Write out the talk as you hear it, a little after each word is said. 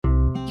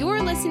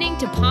listening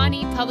to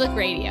Pawnee Public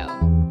Radio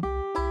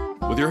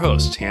with your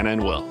hosts, Hannah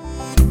and Will.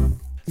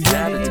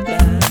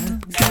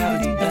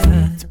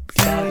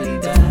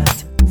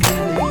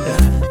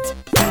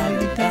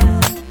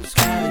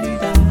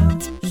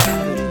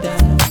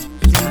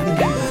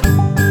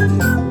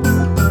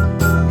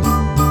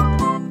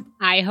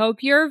 I hope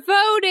you're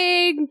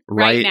voting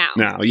right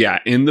now. Yeah,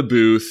 in the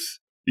booth,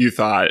 you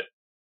thought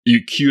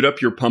you queued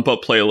up your pump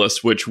up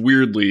playlist, which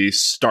weirdly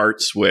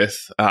starts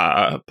with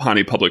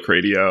Pawnee Public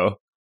Radio.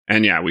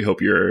 And yeah, we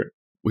hope you're.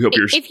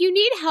 If you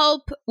need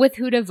help with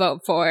who to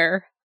vote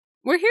for,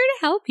 we're here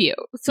to help you.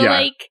 So,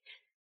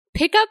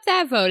 pick up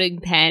that voting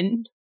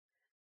pen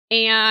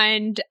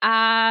and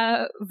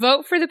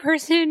vote for the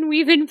person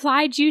we've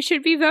implied you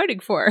should be voting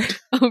for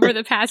over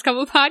the past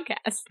couple of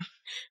podcasts.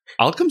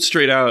 I'll come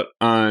straight out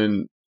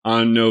on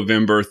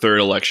November 3rd,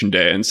 Election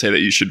Day, and say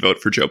that you should vote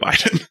for Joe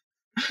Biden.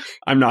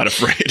 I'm not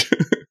afraid.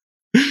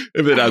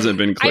 If it hasn't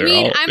been clear. I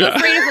mean, I'm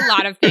afraid of a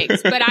lot of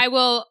things, but I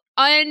will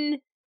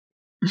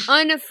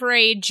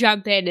unafraid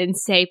jump in and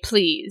say,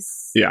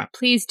 please. Yeah.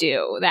 Please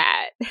do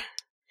that.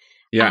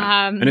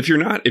 Yeah. And if you're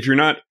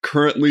not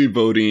currently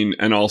voting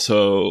and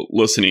also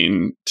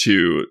listening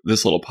to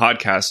this little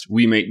podcast,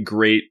 we make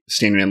great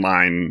standing in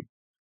line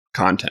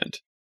content.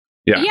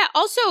 Yeah. Yeah.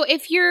 Also,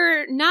 if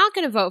you're not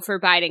going to vote for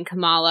Biden,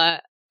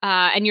 Kamala,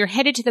 and you're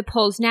headed to the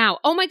polls now,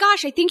 oh my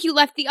gosh, I think you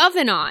left the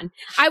oven on.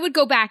 I would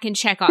go back and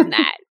check on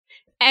that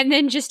and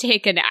then just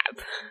take a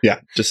nap. Yeah.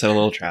 Just set a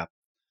little trap.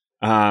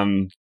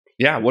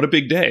 Yeah. What a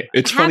big day.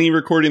 It's funny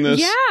recording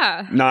this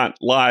not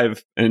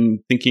live and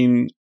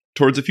thinking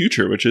towards the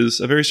future, which is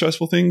a very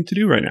stressful thing to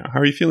do right now.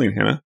 How are you feeling,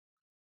 Hannah?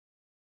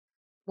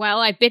 Well,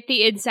 I bit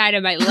the inside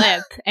of my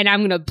lip, and I'm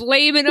going to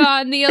blame it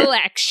on the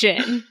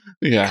election.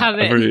 Yeah,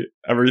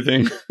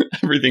 everything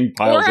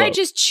piles up. Or I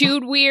just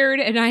chewed weird,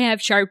 and I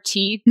have sharp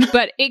teeth,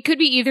 but it could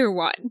be either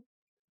one.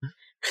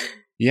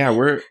 Yeah,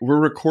 we're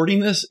recording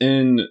this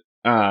in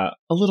a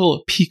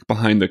little peek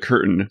behind the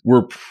curtain.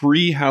 We're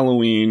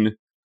pre-Halloween,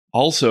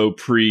 also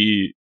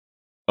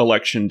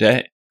pre-election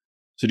day.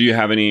 So do you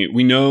have any?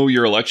 We know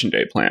your election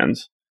day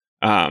plans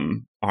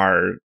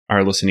are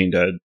listening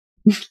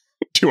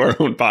to our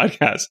own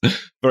podcast.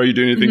 But are you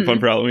doing anything fun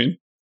for Halloween?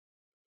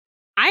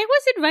 I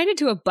was invited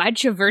to a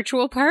bunch of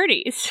virtual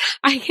parties.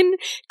 I can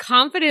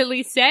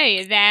confidently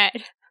say that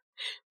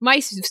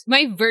my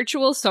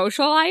virtual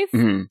social life,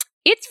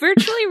 it's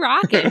virtually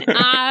rocking.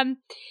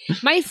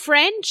 My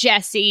friend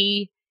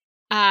Jessie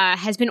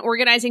has been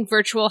organizing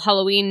virtual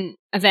Halloween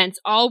events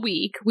all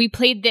week. We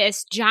played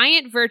this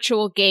giant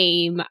virtual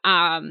game.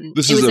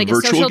 This is a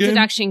social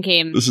deduction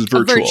game. This is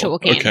virtual. A virtual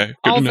game. Okay,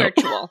 all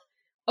virtual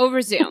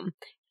over Zoom.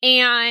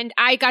 And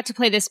I got to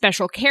play this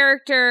special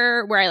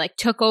character where I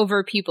took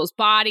over people's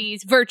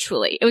bodies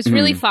virtually. It was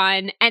really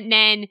fun. And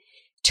then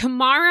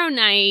tomorrow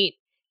night,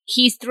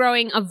 he's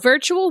throwing a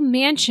virtual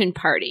mansion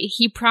party.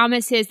 He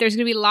promises there's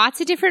going to be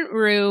lots of different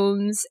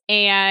rooms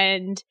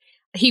and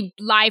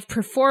live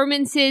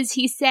performances,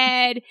 he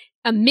said,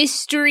 a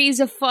mysteries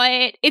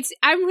afoot.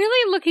 I'm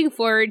really looking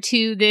forward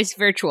to this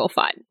virtual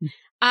fun.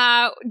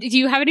 Do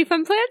you have any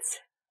fun plans?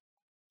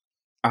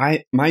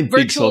 My big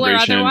virtual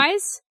celebration, or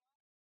otherwise?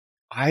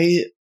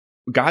 I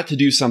got to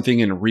do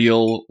something in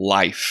real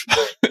life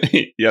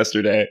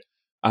yesterday.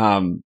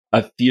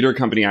 A theater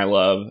company I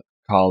love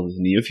called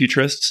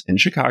Neo-Futurists in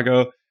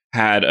Chicago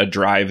had a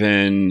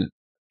drive-in.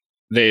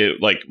 They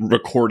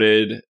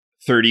recorded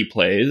 30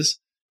 plays,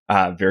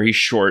 very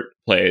short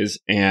plays,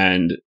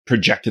 and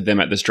projected them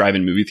at this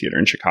drive-in movie theater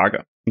in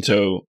Chicago. And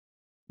so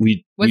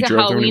we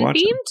drove there and we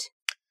watched them.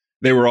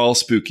 They were all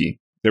spooky.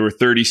 There were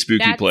 30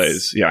 spooky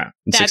plays. Yeah,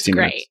 in 16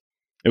 great. minutes.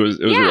 It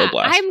was a real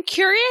blast. I'm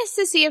curious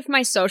to see if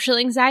my social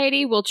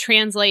anxiety will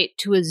translate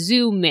to a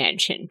Zoom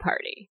mansion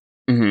party.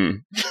 Mm-hmm.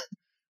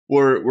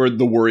 or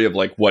the worry of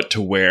what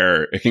to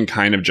wear. It can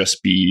kind of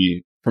just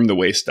be from the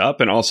waist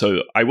up. And also,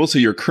 I will say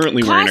you're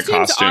currently wearing a costume.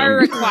 Costumes are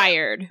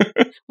required.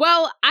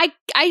 Well, I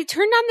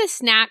turned on the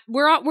snap.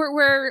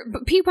 We're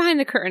peek behind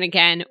the curtain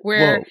again.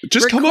 Whoa,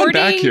 just come on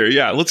back here.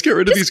 Yeah, let's get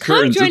rid of these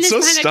curtains. It's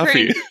so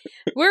stuffy.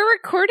 We're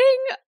recording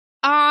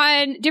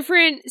on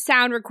different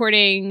sound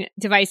recording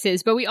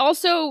devices, but we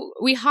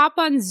hop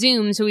on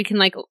Zoom so we can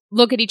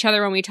look at each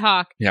other when we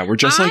talk. Yeah, we're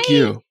just like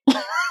you.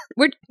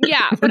 We're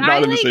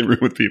not in the same room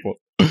with people.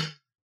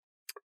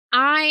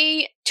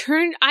 I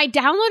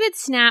downloaded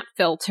Snap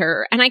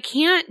Filter, and I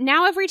can't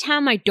now. Every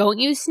time I don't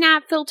use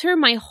Snap Filter,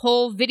 my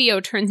whole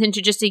video turns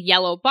into just a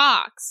yellow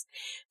box.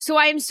 So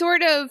I'm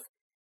sort of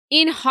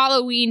in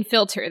Halloween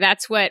filter.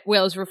 That's what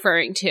Will's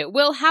referring to.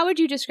 Will, how would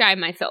you describe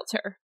my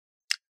filter?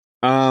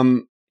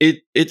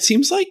 It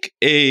seems like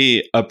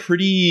a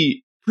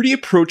pretty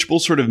approachable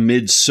sort of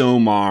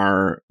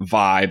Midsommar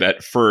vibe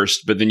at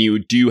first, but then you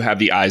do have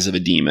the eyes of a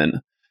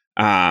demon.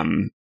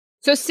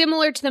 So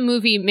similar to the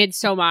movie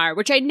Midsommar,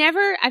 which I've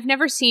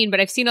never seen, but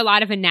I've seen a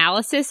lot of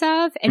analysis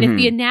of. And if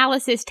the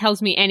analysis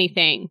tells me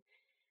anything,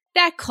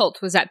 that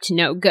cult was up to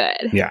no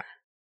good. Yeah.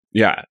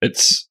 Yeah.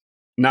 It's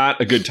not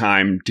a good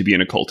time to be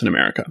in a cult in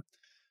America.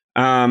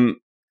 My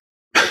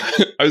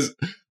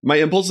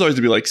impulse is always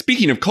to be like,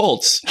 speaking of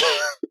cults,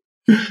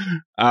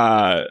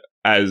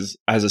 as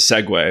a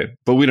segue,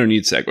 but we don't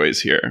need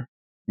segues here.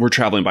 We're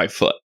traveling by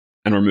foot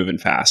and we're moving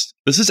fast.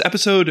 This is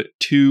episode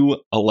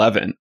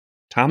 211,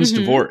 Tom's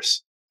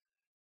divorce.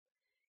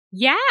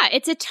 Yeah,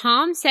 it's a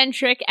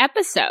Tom-centric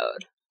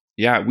episode.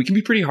 Yeah, we can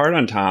be pretty hard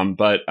on Tom,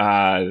 but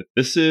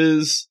this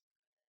is,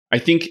 I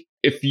think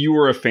if you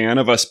were a fan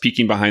of us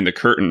peeking behind the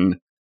curtain,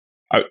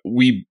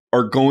 we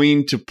are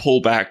going to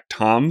pull back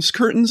Tom's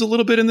curtains a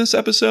little bit in this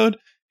episode,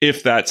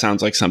 if that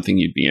sounds like something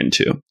you'd be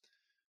into.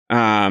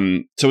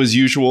 So as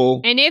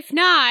usual. And if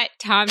not,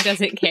 Tom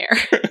doesn't care.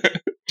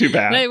 Too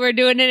bad. But we're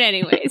doing it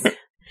anyways.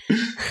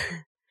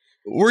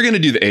 We're going to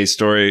do the A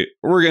story.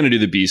 We're going to do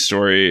the B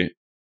story.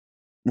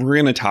 We're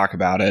going to talk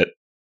about it.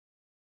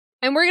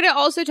 And we're going to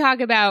also talk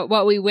about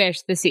what we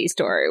wish the C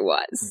story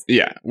was.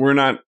 Yeah, we're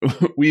not,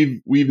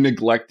 we've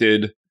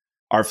neglected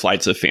our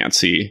flights of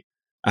fancy,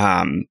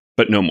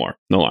 but no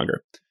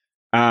longer.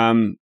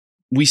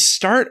 We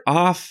start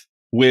off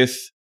with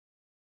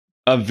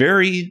a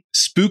very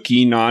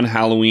spooky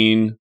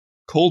non-Halloween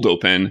cold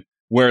open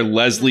where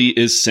Leslie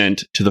is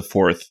sent to the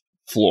 4th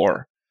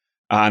floor.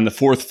 And the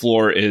 4th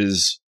floor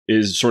is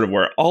sort of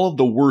where all of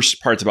the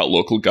worst parts about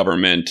local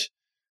government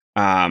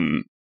are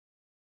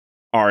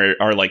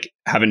like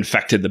have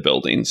infected the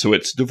building. So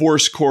it's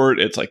divorce court,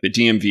 it's like the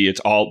DMV, it's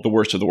all the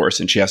worst of the worst,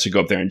 and she has to go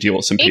up there and deal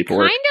with some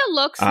paperwork. It kind of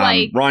looks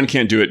like Ron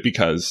can't do it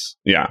because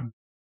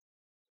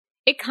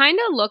it kind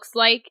of looks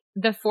like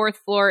the 4th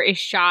floor is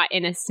shot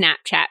in a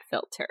Snapchat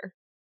filter.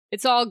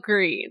 It's all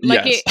green.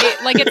 Like yes.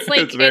 it's like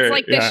it's very, it's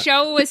like the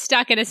show was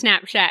stuck in a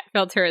Snapchat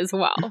filter as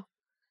well.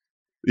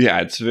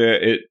 Yeah, it's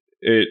very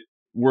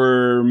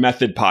we're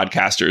method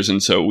podcasters,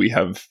 and so we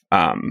have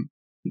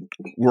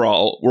we're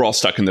all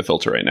stuck in the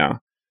filter right now.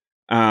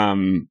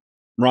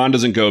 Ron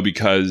doesn't go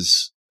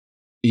because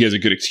he has a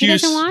good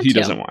excuse. He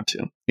doesn't want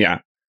to. Yeah.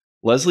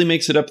 Leslie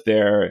makes it up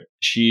there.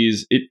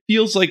 It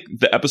feels like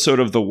the episode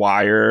of The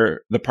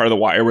Wire, the part of The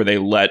Wire where they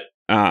let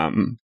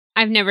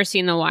I've never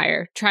seen The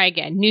Wire. Try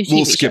again. New TV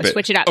we'll show. skip it.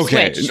 Switch it up.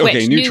 Okay.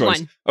 Switch. New choice.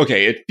 One.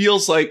 Okay. It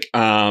feels like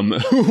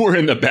we're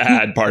in the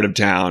bad part of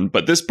town,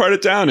 but this part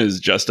of town is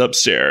just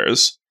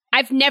upstairs.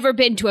 I've never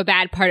been to a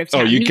bad part of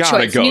town. Oh, you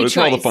gotta go. That's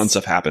where all the fun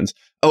stuff happens.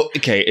 Oh,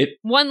 okay.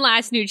 One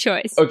last new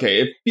choice.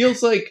 Okay. It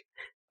feels like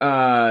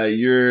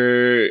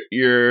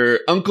your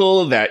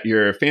uncle that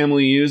your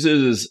family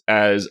uses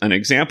as an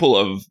example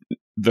of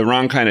the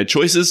wrong kind of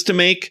choices to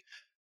make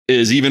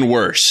is even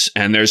worse,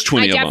 and there's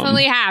 20 of them. I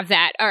definitely have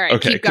that. All right,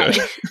 okay, keep going.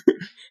 So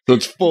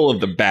it's full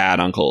of the bad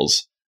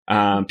uncles.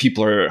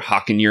 People are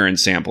hawking urine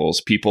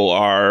samples. People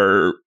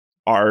are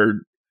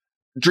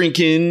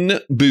drinking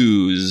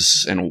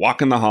booze and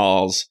walking the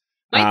halls.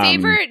 My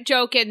favorite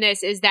joke in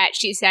this is that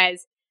she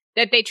says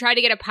that they try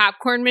to get a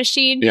popcorn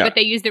machine, but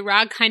they use the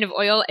wrong kind of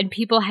oil, and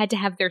people had to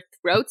have their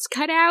throats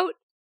cut out.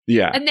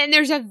 Yeah. And then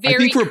there's a very I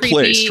think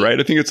replaced, right?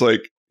 I think it's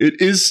like, it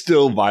is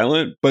still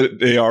violent, but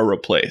they are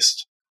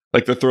replaced.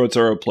 Like the throats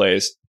are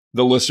replaced.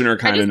 The listener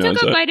kind of knows it. I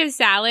just took a bite of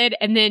salad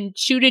and then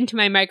chewed into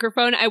my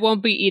microphone. I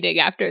won't be eating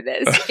after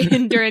this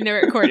during the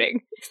recording.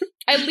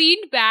 I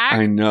leaned back.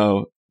 I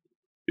know.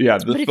 Yeah,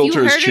 the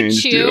filter has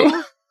changed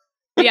too.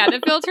 Yeah,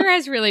 the filter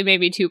has really made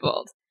me too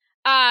bold.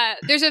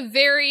 There's a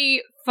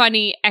very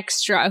funny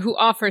extra who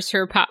offers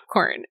her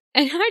popcorn.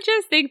 And I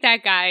just think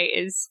that guy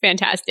is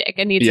fantastic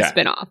and needs a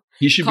spinoff.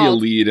 He should be a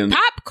lead in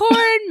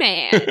Popcorn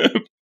Man.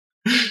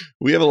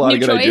 We have a lot of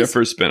good ideas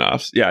for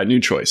spinoffs. Yeah,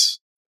 new choice.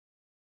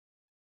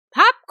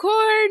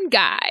 Popcorn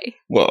Guy.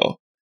 Whoa.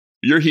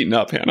 You're heating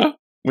up, Hannah.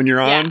 When you're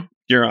on,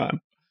 you're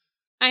on.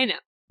 I know.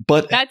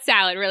 But that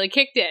salad really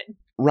kicked in.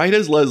 Right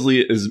as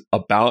Leslie is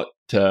about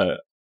to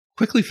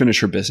quickly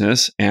finish her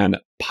business and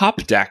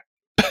pop back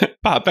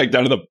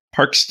down to the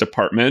parks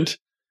department,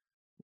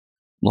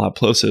 a lot of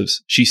plosives,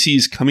 she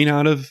sees coming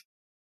out of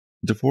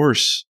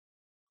divorce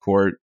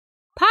court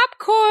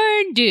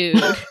Popcorn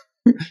Dude.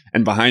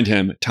 And behind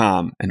him,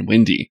 Tom and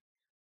Wendy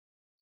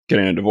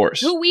getting a divorce.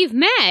 Who we've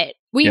met.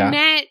 We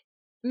met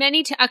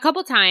a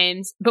couple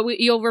times, but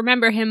you'll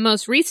remember him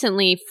most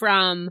recently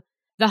from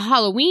the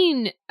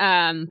Halloween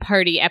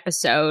party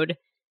episode,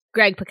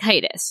 Greg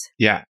Pakaitis.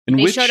 Yeah.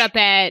 They showed up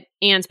at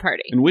Anne's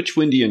party. In which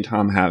Wendy and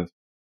Tom have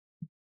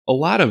a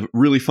lot of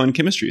really fun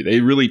chemistry.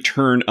 They really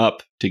turn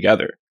up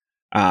together.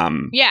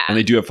 And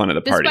they do have fun at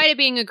the party. Despite it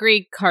being a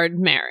Greek card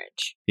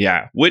marriage.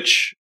 Yeah.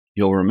 Which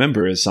you'll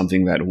remember is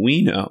something that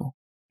we know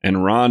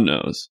and Ron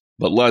knows,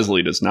 but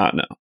Leslie does not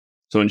know.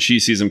 So when she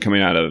sees him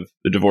coming out of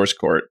the divorce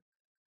court,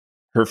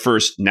 her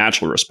first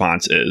natural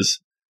response is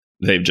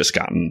they've just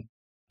gotten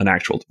an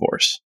actual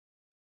divorce.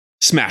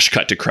 Smash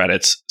cut to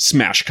credits.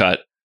 Smash cut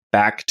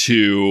back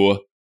to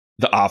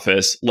the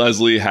office.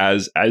 Leslie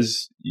has,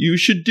 as you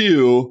should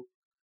do,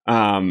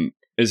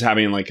 is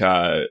having like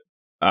a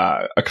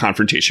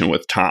confrontation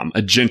with Tom,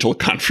 a gentle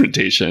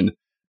confrontation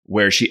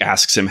where she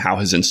asks him how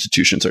his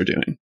institutions are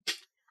doing.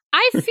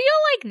 I feel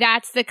like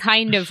that's the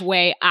kind of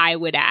way I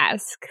would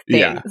ask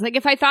things. Yeah. Like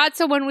if I thought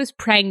someone was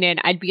pregnant,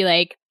 I'd be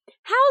like,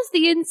 how's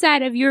the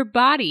inside of your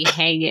body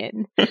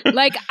hanging?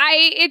 Like,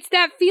 it's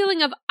that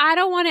feeling of, I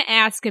don't want to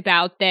ask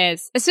about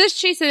this,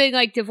 especially something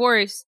like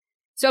divorce.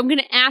 So I'm going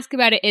to ask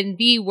about it in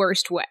the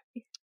worst way.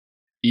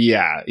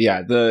 Yeah.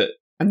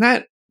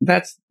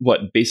 That's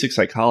what basic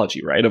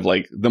psychology, right? Of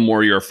like, the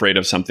more you're afraid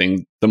of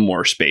something, the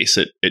more space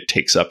it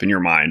takes up in your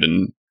mind.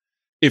 And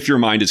if your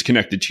mind is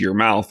connected to your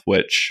mouth,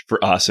 which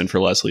for us and for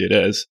Leslie it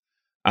is,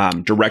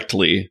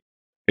 directly,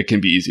 it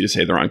can be easy to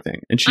say the wrong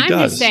thing. And she does.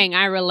 I'm just saying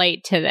I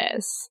relate to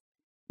this.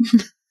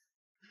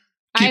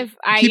 Keep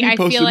me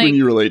posted feel like when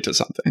you relate to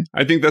something.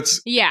 I think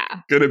that's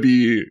going to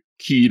be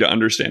key to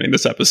understanding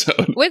this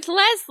episode. With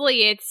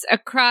Leslie, it's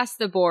across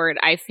the board.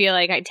 I feel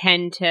like I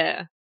tend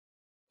to...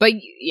 But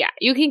yeah,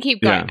 you can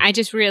keep going. Yeah. I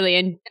just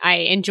really, I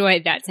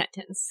enjoyed that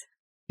sentence.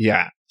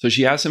 Yeah. So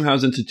she asks him how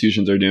his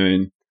institutions are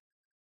doing.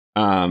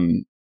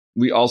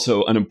 We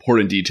also, an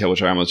important detail,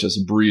 which I almost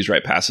just breezed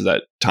right past, is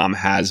that Tom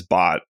has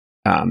bought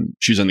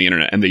shoes on the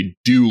internet, and they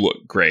do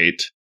look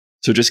great.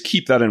 So just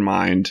keep that in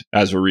mind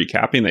as we're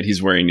recapping, that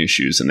he's wearing new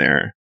shoes in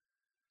there.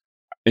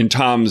 And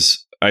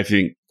Tom's, I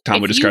think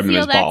Tom would describe them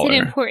as baller. If you feel that's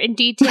an important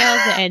detail,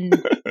 then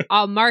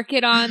I'll mark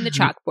it on the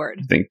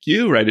chalkboard. Thank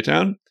you. Write it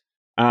down.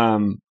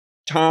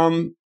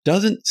 Tom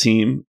doesn't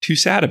seem too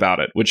sad about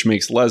it, which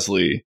makes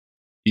Leslie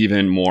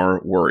even more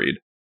worried.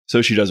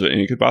 So she does what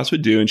any good boss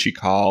would do, and she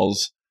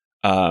calls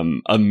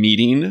a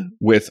meeting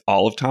with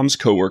all of Tom's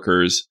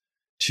coworkers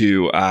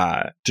to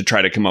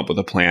try to come up with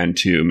a plan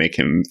to make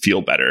him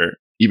feel better,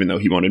 even though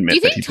he won't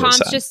admit that he feels sad. Do you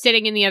think Tom's just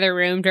sitting in the other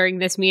room during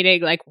this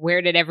meeting, like,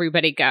 where did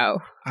everybody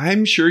go?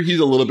 I'm sure he's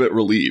a little bit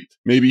relieved.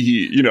 Maybe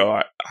he,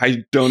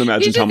 I don't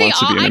imagine Tom wants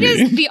to be in a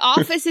meeting. The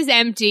office is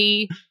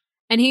empty.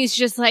 And he's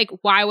just like,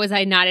 why was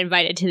I not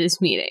invited to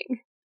this meeting?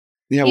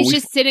 Yeah, he's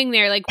just sitting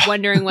there, like,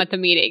 wondering what the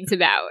meeting's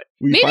about.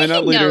 We find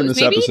out later in this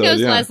episode. Maybe he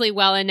knows Leslie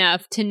well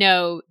enough to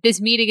know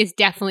this meeting is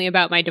definitely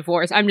about my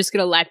divorce. I'm just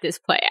going to let this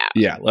play out.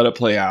 Yeah, let it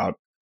play out.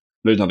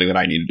 There's nothing that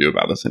I need to do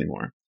about this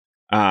anymore.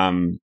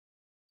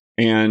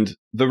 And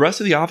the rest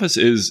of the office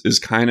is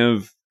kind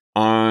of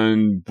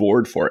on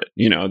board for it.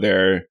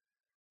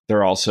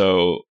 They're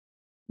also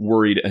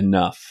worried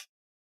enough.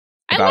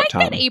 I like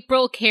Tom. That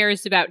April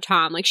cares about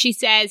Tom. Like, she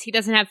says he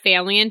doesn't have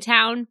family in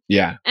town.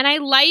 Yeah. And I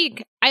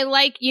like,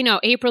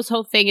 April's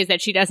whole thing is that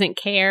she doesn't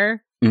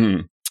care.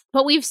 Mm-hmm.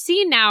 But we've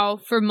seen now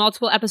for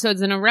multiple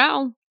episodes in a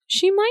row,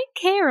 she might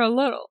care a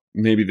little.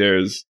 Maybe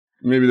there's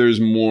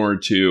more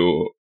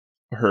to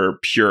her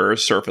pure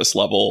surface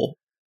level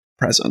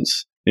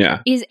presence. Yeah.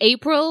 Is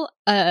April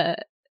a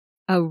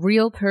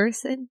real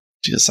person?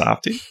 She's a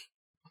softie.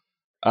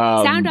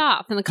 Sound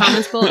off in the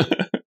comments below.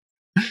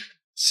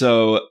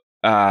 So,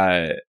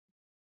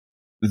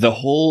 the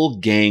whole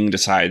gang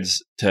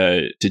decides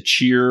to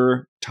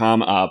cheer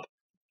Tom up,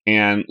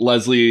 and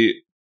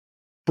Leslie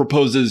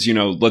proposes,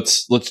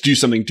 let's do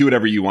something, do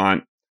whatever you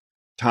want.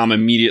 Tom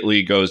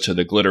immediately goes to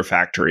the glitter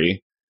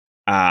factory,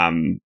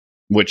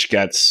 which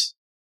gets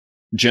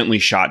gently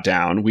shot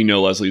down. We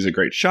know Leslie's a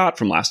great shot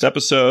from last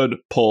episode.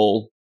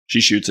 Pull,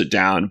 she shoots it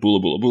down. Bula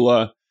bula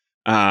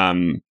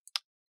bula.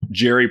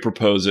 Jerry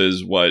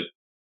proposes what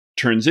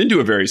turns into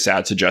a very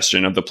sad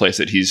suggestion of the place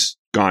that he's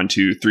gone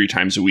to 3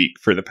 times a week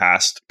for the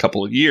past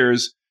couple of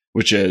years,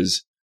 which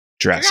is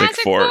Jurassic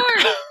Fork.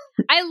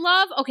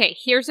 Okay,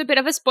 here's a bit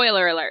of a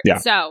spoiler alert. Yeah.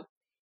 So,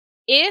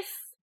 if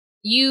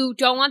you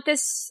don't want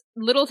this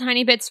little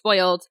tiny bit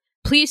spoiled,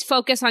 please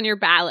focus on your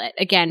ballot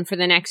again for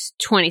the next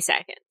 20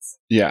 seconds.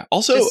 Yeah.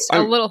 Also,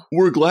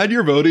 we're glad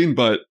you're voting,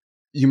 but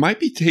you might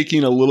be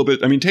taking a little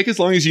bit. I mean, take as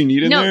long as you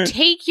need in there. No,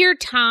 take your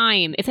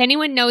time. If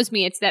anyone knows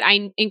me, it's that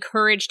I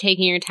encourage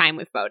taking your time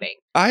with voting.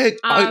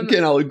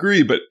 I'll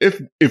agree. But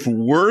if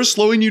we're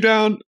slowing you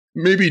down,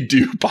 maybe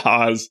do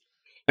pause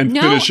and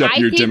finish up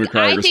your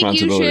democratic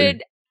responsibility. You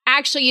should.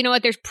 Actually, you know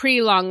what? There's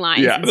pretty long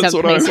lines in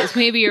some places.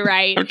 Maybe you're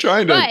right. I'm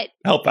trying to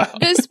help out.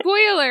 The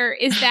spoiler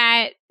is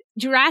that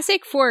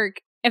Jurassic Fork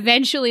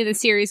eventually the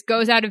series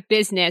goes out of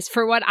business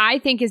for what I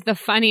think is the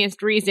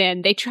funniest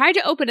reason. They tried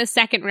to open a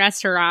second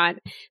restaurant,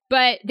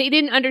 but they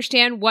didn't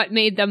understand what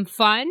made them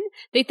fun.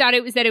 They thought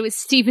it was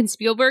Steven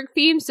Spielberg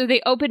themed, so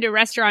they opened a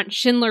restaurant,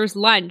 Schindler's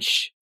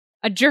Lunch,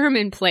 a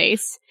German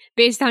place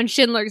based on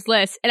Schindler's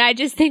List. And I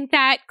just think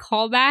that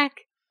callback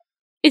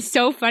is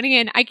so funny,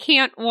 and I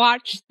can't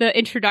watch the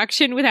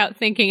introduction without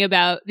thinking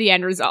about the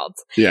end result.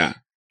 Yeah.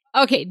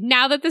 Okay,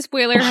 now that the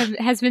spoiler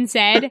has been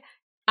said,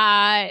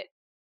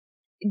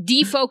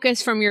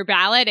 defocus from your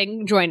ballot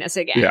and join us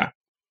again.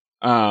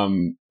 Yeah.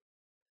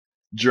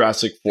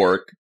 Jurassic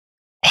Fork.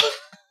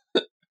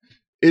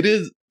 It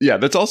is, yeah,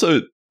 that's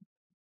also,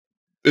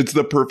 it's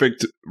the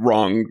perfect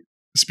wrong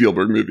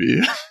Spielberg movie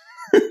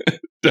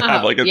to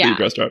have like a themed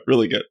restaurant.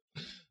 Really good.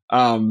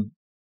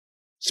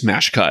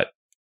 Smash cut.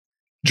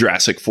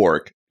 Jurassic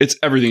Fork. It's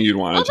everything you'd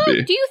want it to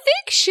be. Do you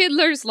think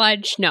Schindler's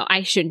Lunch? No,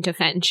 I shouldn't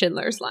offend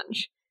Schindler's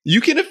Lunch.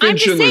 You can offend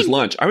Schindler's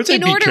Lunch. I would say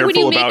be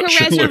careful about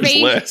Schindler's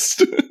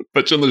List.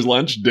 But Schindler's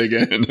Lunch, dig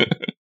in.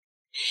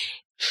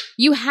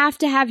 You have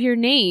to have your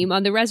name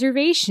on the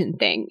reservation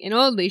thing, and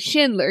only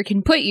Schindler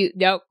can put you.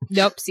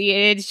 Nope.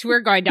 See, we're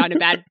going down a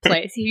bad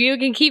place. You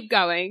can keep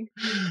going.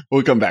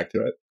 We'll come back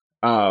to it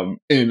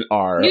in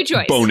our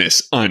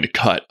bonus,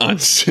 uncut,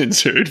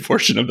 uncensored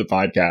portion of the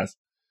podcast.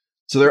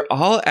 So they're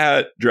all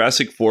at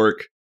Jurassic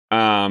Fork,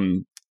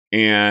 and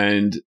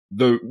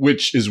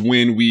which is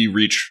when we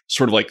reach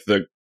sort of like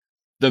the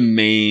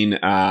main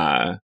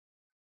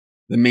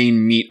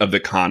meat of the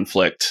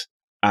conflict.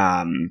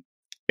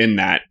 In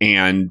that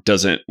Anne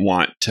doesn't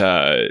want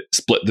to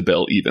split the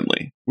bill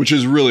evenly, which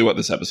is really what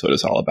this episode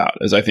is all about.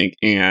 Is I think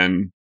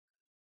Anne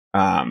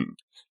dealing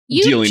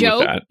with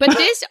that. But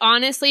this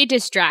honestly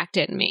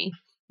distracted me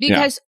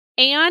because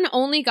Anne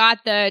only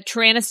got the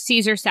Tyrannosaurus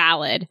Caesar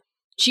salad.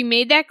 She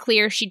made that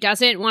clear. She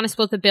doesn't want to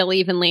split the bill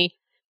evenly.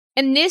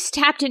 And this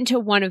tapped into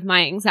one of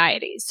my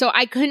anxieties. So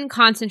I couldn't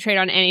concentrate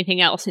on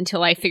anything else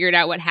until I figured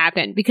out what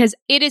happened, because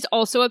it is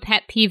also a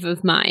pet peeve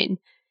of mine.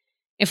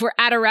 If we're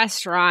at a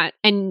restaurant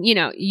and,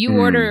 you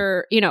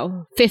order,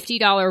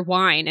 $50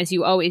 wine, as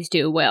you always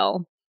do,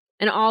 Will,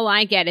 and all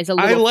I get is a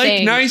little I like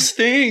thing. Nice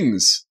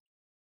things.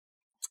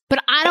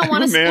 But I don't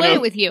want to split it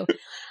with you.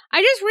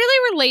 I just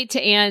really relate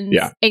to Anne's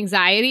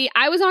anxiety.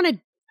 I was on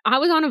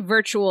a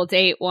virtual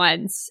date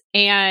once,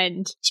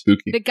 and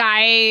spooky. The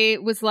guy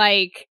was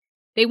like,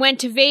 they went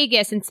to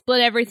Vegas and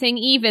split everything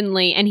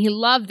evenly, and he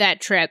loved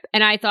that trip.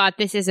 And I thought,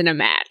 this isn't a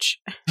match.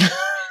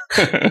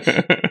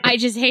 I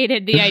just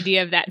hated the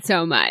idea of that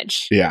so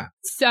much. Yeah.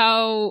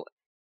 So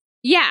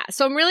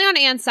I'm really on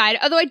Anne's side.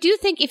 Although I do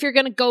think if you're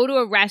going to go to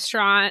a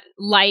restaurant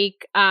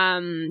like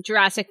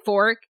Jurassic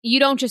Fork, you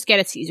don't just get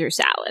a Caesar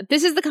salad.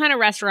 This is the kind of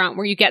restaurant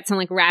where you get some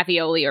like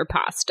ravioli or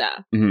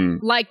pasta.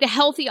 Mm-hmm. Like the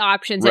healthy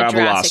options at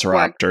Jurassic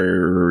Fork.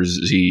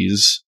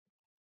 Ravelociraptors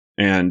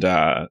and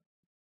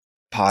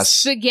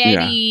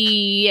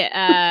spaghetti.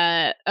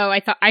 Yeah.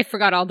 I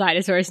forgot all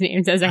dinosaurs'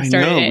 names as I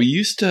started. I know.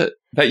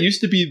 That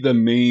used to be the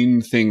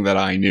main thing that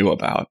I knew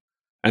about.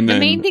 And then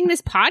the main thing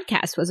this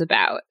podcast was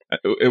about.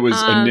 It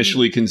was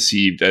initially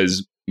conceived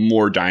as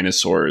more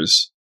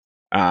dinosaurs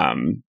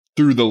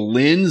through the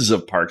lens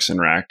of Parks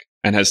and Rec,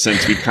 and has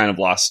since we've kind of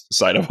lost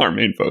sight of our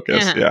main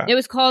focus. Uh-huh. Yeah. It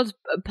was called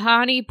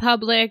Pawnee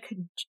Public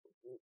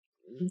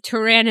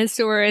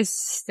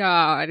Tyrannosaurus. Oh,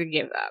 I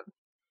gave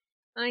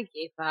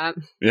up.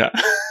 Yeah.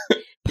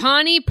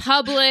 Pawnee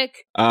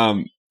Public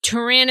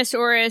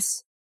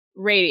Tyrannosaurus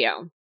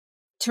Radio.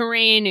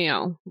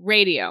 Tyranno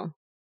Radio.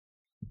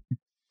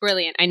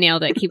 Brilliant. I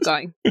nailed it. Keep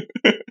going.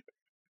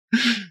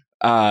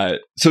 So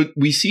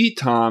we see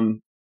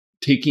Tom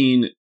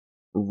taking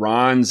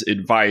Ron's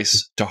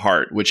advice to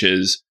heart, which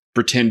is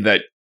pretend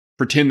that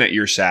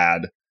you're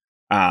sad,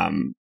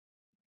 to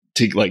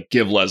like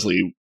give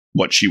Leslie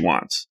what she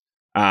wants.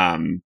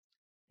 And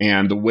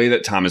the way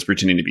that Tom is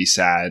pretending to be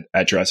sad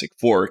at Jurassic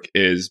Fork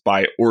is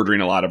by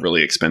ordering a lot of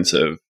really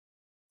expensive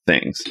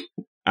things.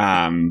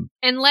 And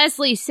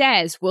Leslie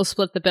says we'll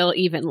split the bill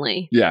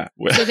evenly. Yeah.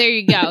 So there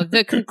you go.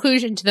 The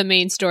conclusion to the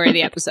main story of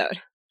the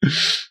episode.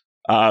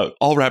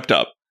 All wrapped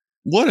up.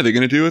 What are they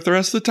going to do with the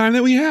rest of the time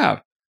that we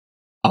have?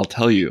 I'll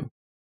tell you.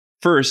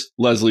 First,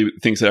 Leslie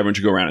thinks that everyone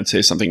should go around and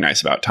say something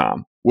nice about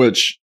Tom,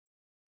 which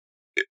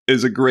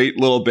is a great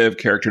little bit of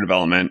character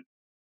development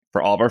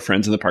for all of our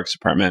friends in the Parks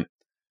Department.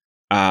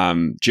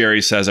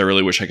 Jerry says, I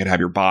really wish I could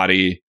have your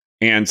body.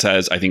 Anne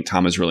says, I think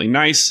Tom is really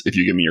nice. If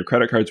you give me your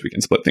credit cards, we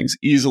can split things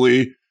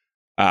easily.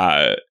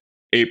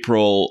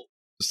 April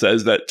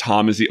says that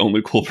Tom is the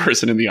only cool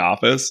person in the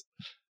office.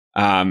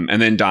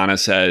 And then Donna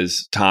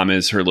says Tom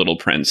is her little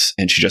prince,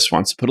 and she just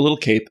wants to put a little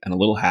cape and a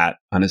little hat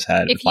on his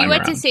head. If you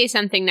had to say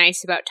something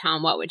nice about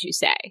Tom, what would you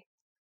say?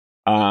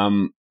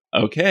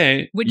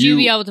 Okay. Would you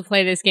be able to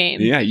play this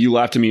game? Yeah, you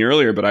laughed at me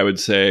earlier, but I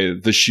would say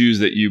the shoes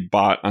that you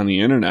bought on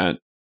the internet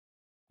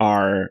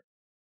are,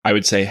 I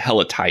would say,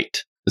 hella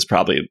tight. Is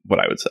probably what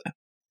I would say.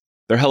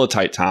 They're hella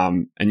tight,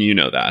 Tom, and you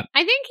know that.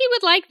 I think he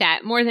would like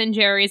that more than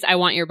Jerry's I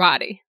want your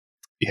body.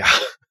 Yeah.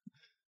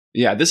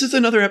 Yeah, this is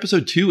another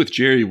episode, too, with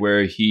Jerry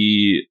where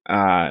he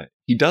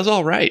does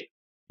all right.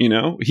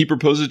 He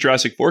proposes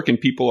Jurassic Fork,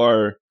 and people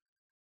are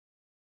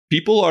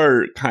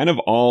kind of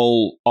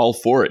all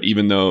for it,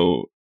 even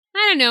though...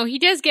 I don't know. He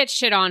does get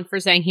shit on for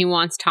saying he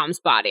wants Tom's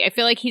body. I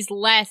feel like he's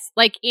less,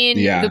 like in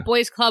the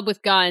Boys Club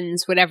with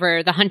Guns,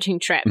 whatever, the hunting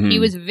trip. Mm-hmm. He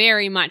was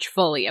very much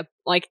fully a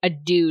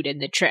dude in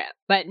the trip.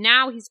 But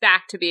now he's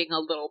back to being a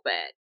little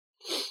bit...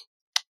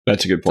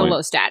 That's a good point. A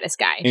low status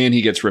guy. And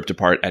he gets ripped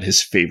apart at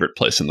his favorite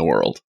place in the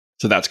world.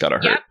 So that's got to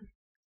hurt. Yep.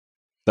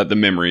 That the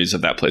memories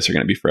of that place are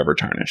going to be forever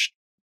tarnished.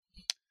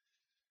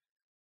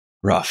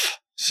 Rough.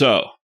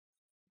 So,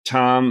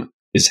 Tom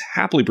is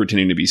happily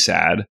pretending to be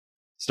sad.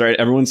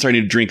 Everyone's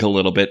starting to drink a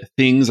little bit.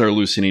 Things are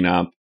loosening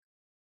up.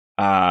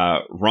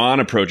 Ron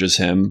approaches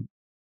him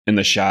in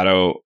the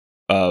shadow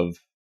of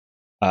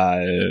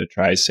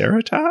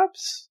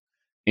Triceratops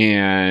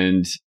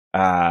and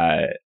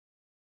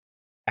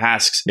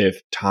asks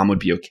if Tom would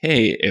be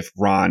okay if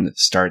Ron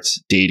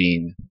starts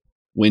dating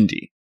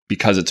Wendy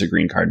because it's a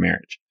green card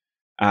marriage.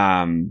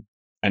 And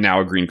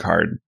now a green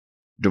card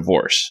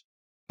divorce.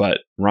 But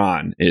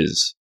Ron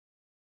is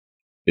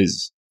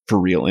is for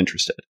real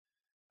interested.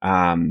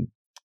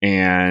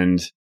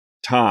 And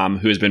Tom,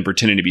 who has been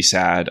pretending to be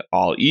sad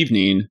all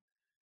evening,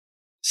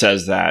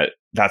 says that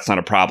that's not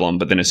a problem.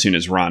 But then as soon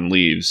as Ron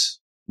leaves,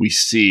 we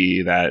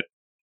see that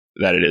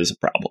it is a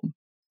problem.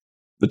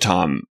 The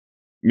Tom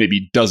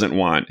maybe doesn't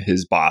want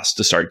his boss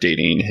to start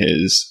dating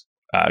his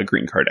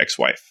green card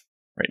ex-wife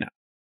right now.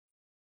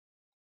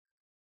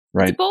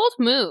 Right. It's a bold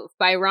move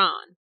by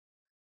Ron.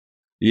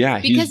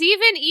 Yeah. Because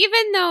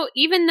even though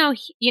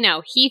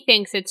he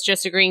thinks it's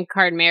just a green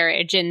card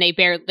marriage and they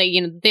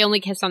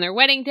only kiss on their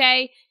wedding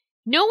day,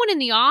 no one in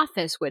the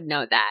office would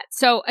know that.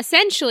 So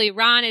essentially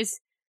Ron is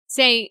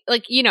saying,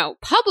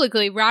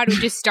 publicly Ron would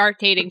just start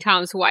dating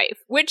Tom's wife,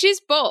 which is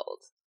bold.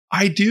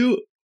 I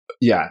do.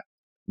 Yeah.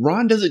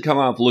 Ron doesn't come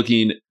off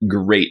looking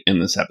great in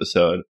this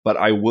episode, but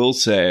I will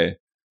say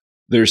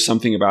there's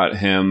something about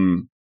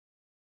him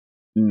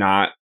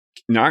not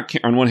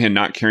on one hand,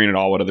 not caring at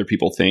all what other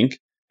people think,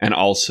 and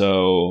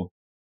also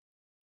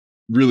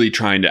really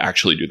trying to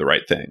actually do the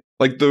right thing.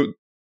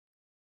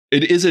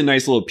 It is a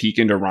nice little peek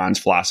into Ron's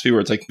philosophy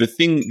where it's like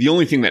the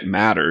only thing that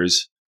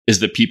matters is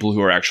the people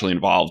who are actually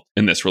involved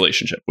in this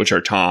relationship, which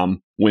are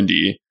Tom,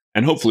 Wendy,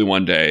 and hopefully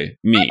one day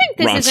me. I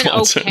think Ron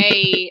Swanson. I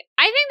think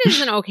this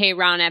is an okay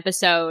Ron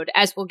episode,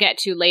 as we'll get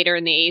to later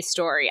in the A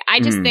story. I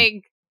just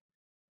think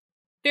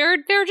there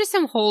are just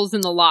some holes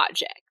in the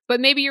logic. But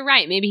maybe you're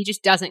right. Maybe he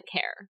just doesn't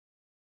care.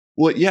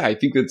 Well, yeah, I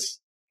think it's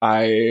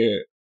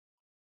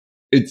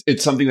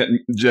something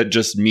that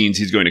just means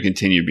he's going to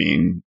continue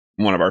being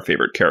one of our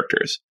favorite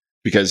characters,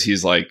 because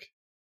he's a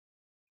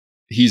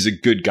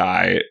good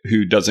guy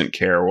who doesn't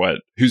care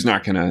who's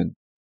not going to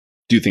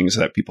do things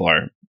that people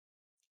are.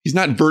 He's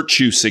not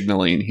virtue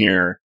signaling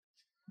here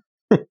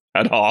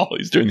at all.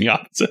 He's doing the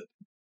opposite.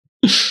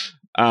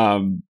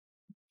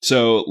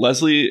 So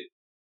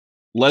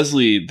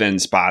Leslie then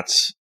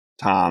spots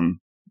Tom,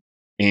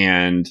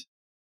 and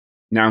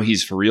now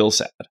he's for real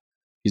sad.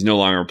 He's no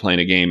longer playing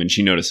a game, and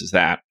she notices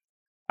that.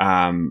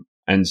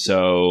 And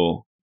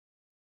so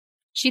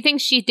she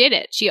thinks she did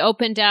it. She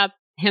opened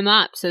him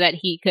up so that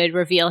he could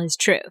reveal his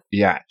truth.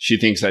 Yeah, she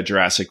thinks that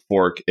Jurassic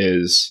Fork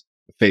is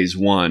phase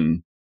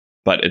 1,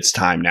 but it's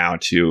time now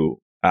to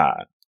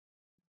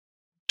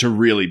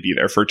really be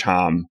there for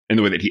Tom in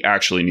the way that he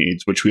actually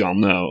needs, which we all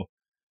know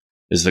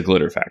is the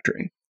glitter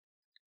factory.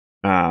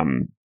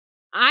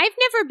 I've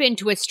never been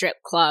to a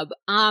strip club.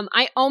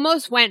 I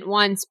almost went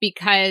once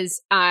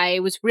because I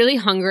was really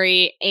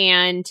hungry,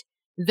 and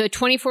the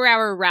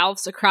 24-hour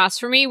Ralph's across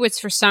from me was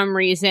for some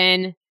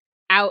reason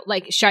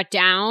shut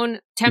down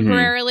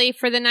temporarily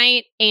for the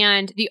night.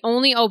 And the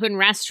only open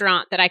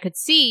restaurant that I could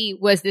see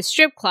was the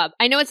strip club.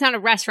 I know it's not a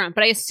restaurant,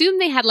 but I assume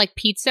they had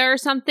pizza or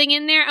something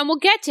in there. And we'll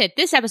get to it.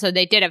 This episode,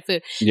 they did have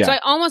food. Yeah. So I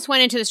almost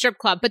went into the strip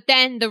club, but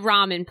then the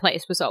ramen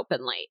place was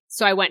open late.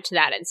 So I went to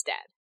that instead.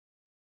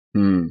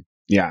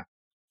 Yeah.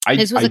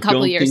 This was a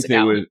couple years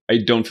ago. I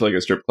don't feel like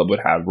a strip club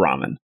would have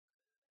ramen.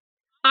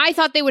 I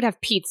thought they would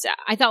have pizza.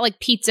 I thought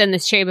pizza in the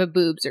shape of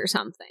boobs or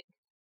something.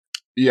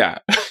 Yeah.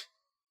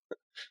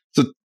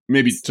 So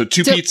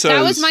two pizzas.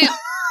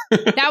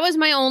 That was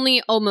my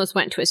only almost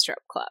went to a strip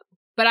club,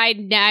 but I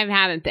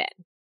haven't been.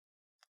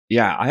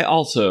 Yeah, I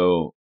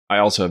also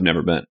have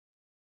never been.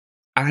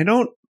 I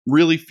don't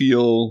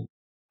feel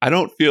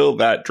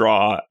that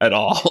draw at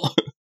all.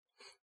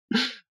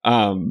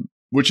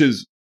 Which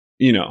is,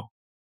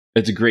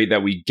 it's great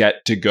that we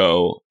get to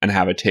go and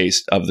have a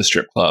taste of the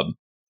strip club.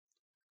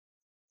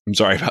 I'm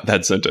sorry about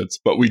that sentence,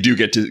 but we do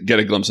get to get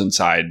a glimpse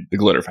inside the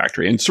glitter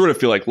factory and sort of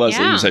feel like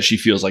Leslie, who says she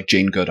feels like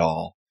Jane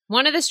Goodall.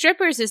 One of the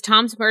strippers is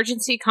Tom's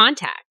emergency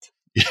contact.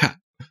 Yeah.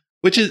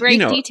 Which is, great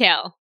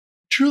detail.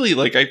 Truly,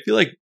 I feel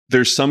like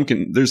there's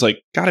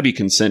got to be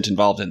consent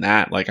involved in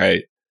that.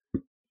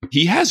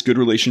 He has good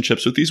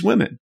relationships with these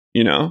women,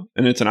 and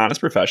it's an honest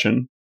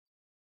profession.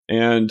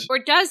 Or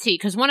does he?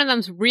 Because one of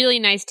them's really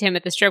nice to him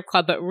at the strip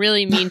club, but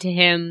really mean to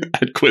him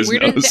at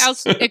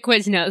Quiznos. At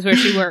Quiznos, where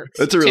she works.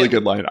 That's a really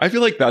good line. I feel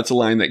like that's a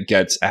line that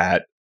gets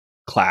at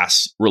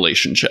class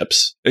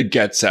relationships. It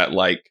gets at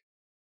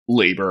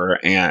labor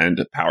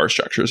and power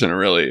structures in a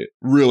really,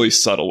 really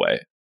subtle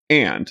way,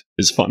 and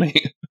is funny.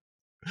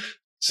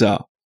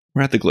 So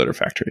we're at the glitter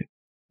factory.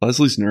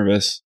 Leslie's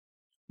nervous.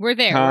 We're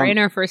there. We're in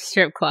our first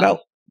strip club.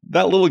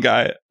 That little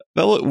guy.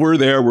 We're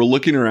there. We're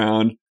looking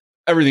around.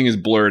 Everything is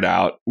blurred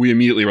out. We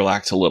immediately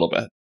relax a little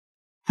bit.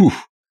 Whew.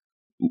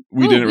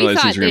 We didn't realize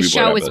thought this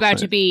show was about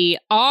to be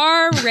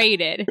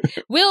R-rated.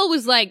 Will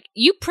was like,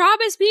 "You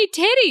promised me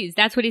titties."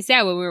 That's what he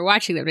said when we were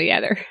watching them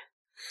together.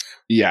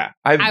 Yeah,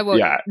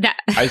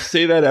 I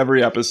say that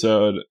every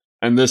episode,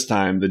 and this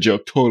time the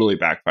joke totally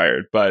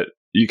backfired. But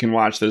you can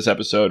watch this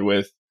episode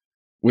with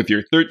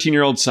your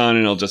 13-year-old son,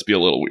 and it'll just be a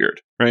little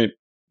weird, right?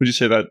 Would you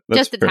say that? That's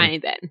just a tiny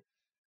bit.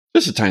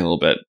 Just a tiny little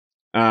bit.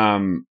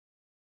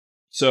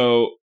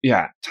 So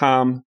yeah,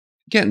 Tom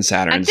getting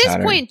sadder and sadder. At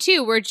this point,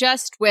 too, we're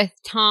just with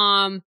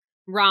Tom,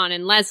 Ron,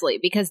 and Leslie,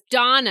 because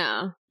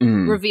Donna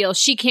reveals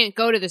she can't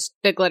go to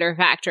the glitter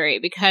factory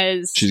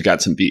because she's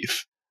got some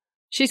beef.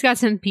 She's got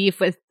some beef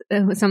with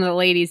some of the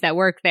ladies that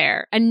work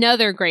there.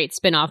 Another great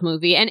spin-off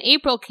movie. And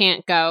April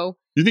can't go.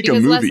 You think a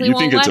because movie? Leslie You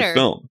think won't it's let a her.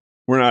 film?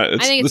 We're not. I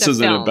think it's this a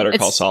isn't film. a Better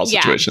Call It's- Saul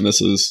yeah. situation.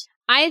 This is.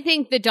 I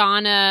think the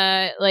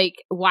Donna,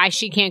 like, why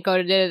she can't go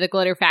to the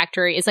Glitter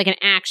Factory is like an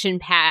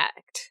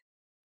action-packed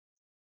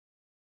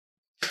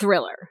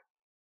thriller.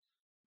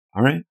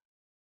 All right.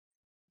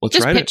 Let's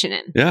Just write it. pitching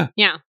it. Yeah.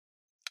 Yeah.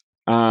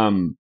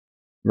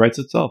 Writes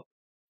itself.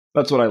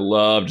 That's what I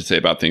love to say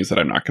about things that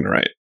I'm not going to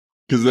write,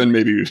 because then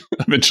maybe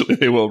eventually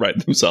they will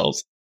write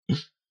themselves.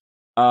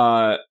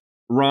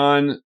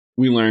 Ron,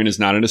 we learn, is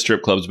not into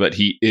strip clubs, but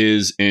he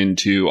is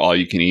into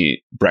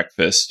all-you-can-eat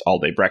breakfast,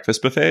 all-day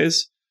breakfast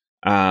buffets,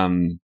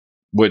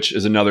 which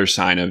is another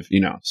sign of,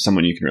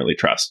 someone you can really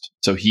trust.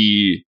 So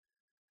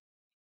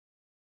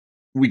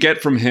we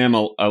get from him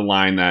a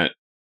line that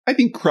I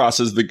think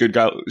crosses the good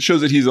guy,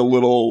 shows that he's a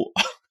little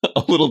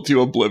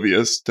too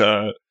oblivious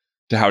to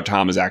how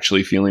Tom is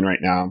actually feeling right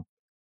now,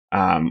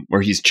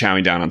 where he's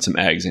chowing down on some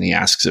eggs, and he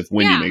asks if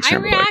Wendy makes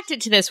scrambled eggs. I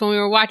reacted to this when we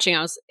were watching.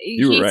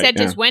 He were right, said,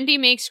 yeah. "Does Wendy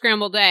make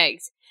scrambled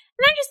eggs?"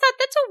 And I just thought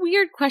that's a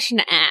weird question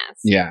to ask.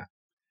 Yeah.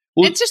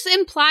 Well, It just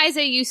implies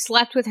that you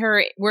slept with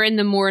her. We're in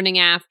the morning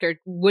after.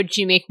 Would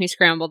she make me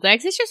scrambled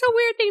eggs? It's just a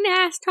weird thing to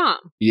ask Tom.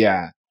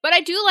 yeah. But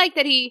I do like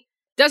that he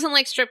doesn't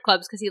like strip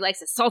clubs because he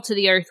likes a salt of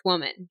the earth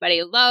woman. But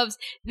he loves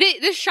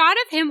the shot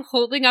of him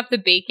holding up the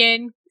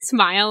bacon,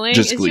 smiling.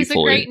 Just It's just a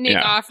gleefully, great Nick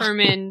yeah.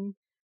 Offerman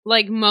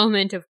like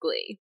moment of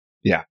glee.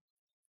 Yeah.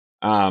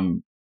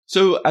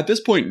 So at this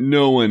point,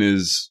 no one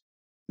is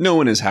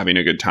having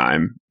a good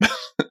time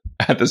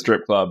at the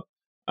strip club.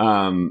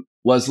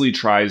 Leslie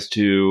tries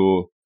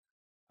to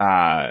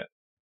partake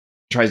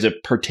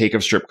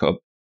of strip club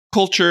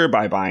culture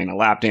by buying a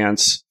lap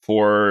dance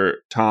for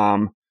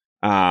Tom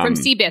From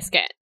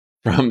Seabiscuit.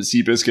 From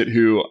Seabiscuit,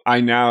 who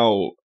I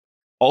now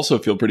also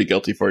feel pretty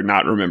guilty for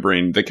not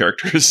remembering the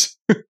character's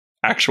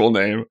actual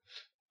name.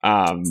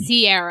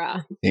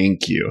 Sierra.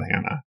 Thank you,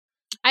 Hannah.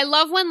 I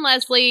love when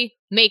Leslie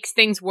makes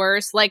things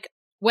worse, like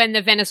when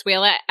the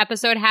Venezuela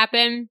episode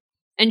happened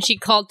and she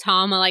called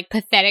Tom a like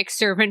pathetic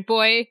servant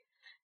boy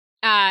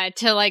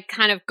to like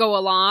kind of go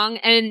along.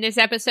 And in this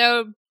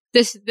episode,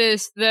 the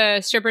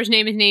stripper's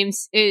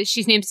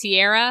she's named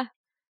Sierra,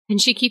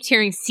 and she keeps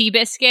hearing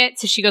Seabiscuit,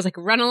 so she goes like,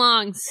 "Run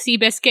along,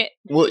 Seabiscuit."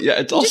 Well, yeah,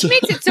 it Just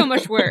makes it so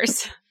much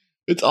worse.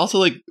 It's also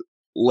like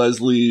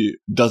Leslie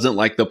doesn't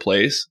like the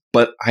place,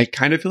 but I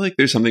kind of feel like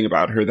there's something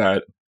about her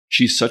that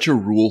she's such a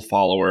rule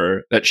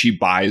follower that she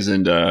buys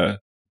into.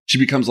 She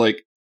becomes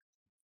like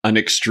an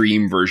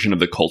extreme version of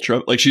the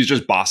culture. Like she's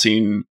just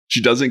bossing.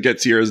 She doesn't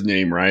get Sierra's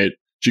name right.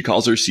 She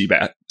calls her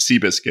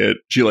Seabiscuit.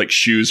 She like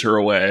shoos her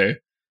away.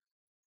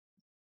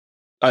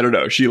 I don't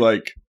know. She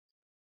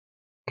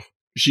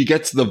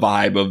gets the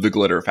vibe of the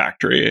Glitter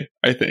Factory,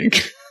 I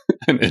think.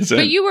 And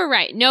But you were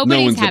right. no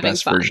Nobody's one's the having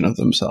best fun. version of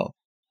themselves.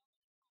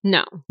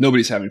 No,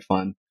 Nobody's having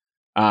fun.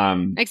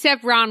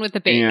 except Ron with the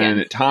bacon.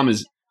 And Tom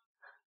is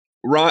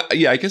Ron.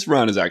 Yeah, I guess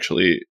Ron is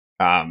actually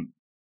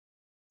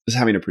is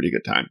having a pretty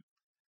good time.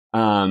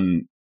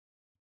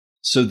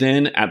 So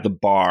then at the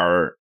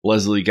bar,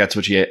 Leslie gets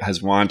what she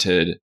has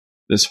wanted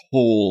this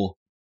whole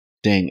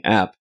dang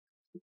ep,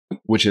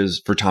 which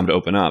is for Tom to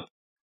open up.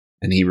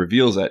 And he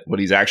reveals that what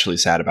he's actually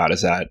sad about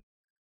is that,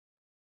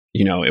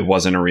 it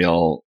wasn't a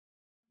real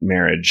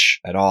marriage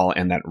at all,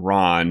 and that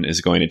Ron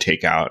is going to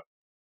take out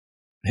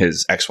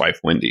his ex-wife,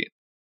 Wendy,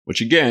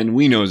 which again,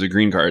 we know is a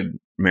green card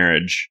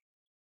marriage.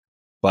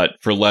 But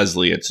for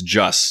Leslie, it's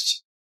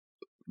just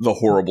the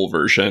horrible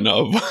version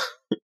of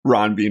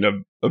Ron being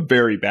a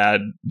very bad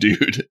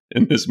dude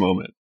in this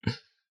moment.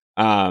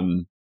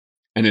 And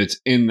it's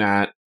in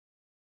that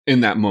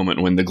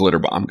moment when the glitter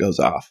bomb goes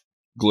off,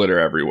 glitter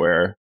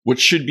everywhere, which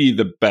should be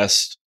the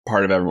best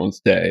part of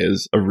everyone's day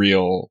is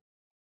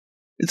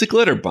it's a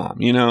glitter bomb,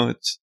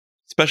 it's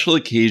special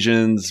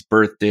occasions,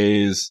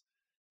 birthdays,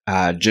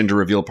 gender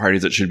reveal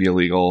parties that should be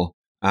illegal.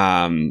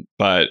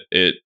 But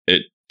it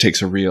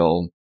takes a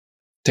real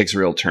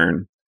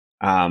turn.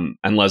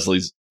 And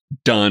Leslie's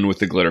done with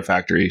the Glitter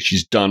Factory.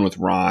 She's done with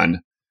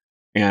Ron,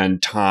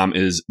 and Tom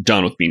is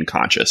done with being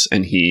conscious,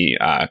 and he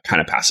kind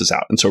of passes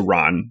out. And so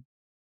Ron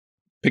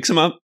picks him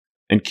up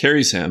and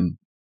carries him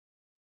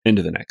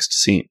into the next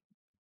scene.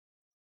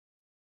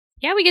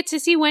 Yeah, we get to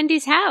see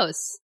Wendy's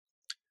house.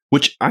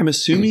 Which I'm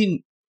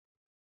assuming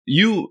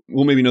you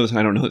will maybe know this, and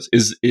I don't know this.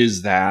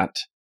 Is that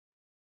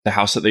the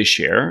house that they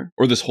share,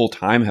 or this whole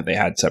time have they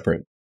had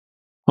separate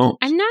homes?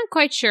 I'm not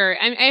quite sure.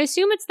 I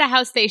assume it's the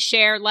house they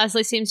share.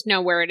 Leslie seems to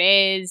know where it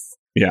is.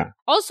 Yeah.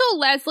 Also,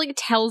 Leslie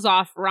tells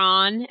off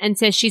Ron and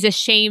says she's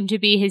ashamed to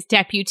be his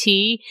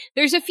deputy.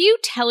 There's a few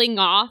telling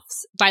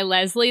offs by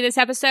Leslie this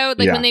episode.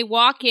 Like when they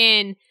walk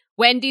in,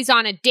 Wendy's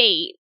on a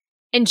date,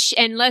 and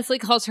Leslie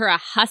calls her a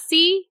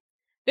hussy.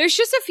 There's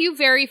just a few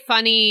very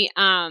funny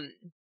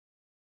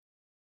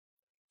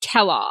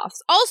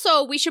tell-offs.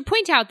 Also, we should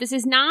point out this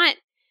is not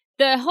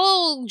the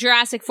whole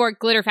Jurassic Fork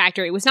Glitter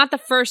Factory was not the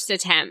first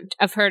attempt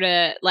of her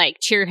to like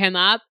cheer him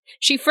up.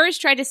 She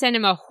first tried to send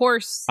him a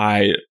horse.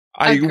 I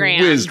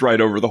whizzed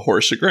right over the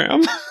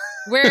horseogram.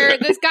 where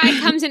this guy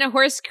comes in a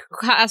horse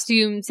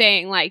costume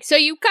saying like, so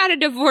you got a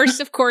divorce,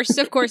 of course.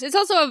 It's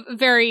also a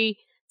very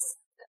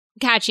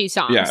catchy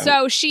song. Yeah.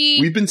 So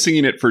we've been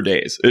singing it for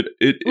days.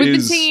 We've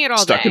been singing it all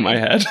stuck day. in my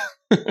head.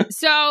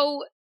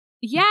 So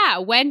yeah,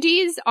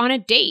 Wendy's on a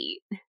date.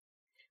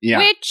 Yeah.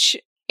 Which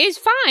is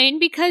fine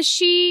because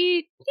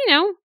she,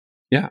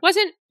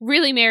 wasn't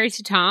really married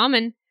to Tom,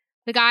 and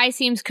the guy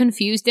seems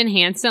confused and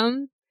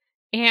handsome.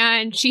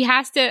 And she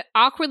has to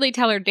awkwardly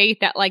tell her date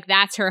that, like,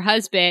 that's her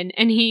husband,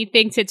 and he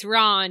thinks it's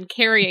Ron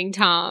carrying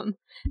Tom,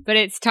 but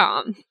it's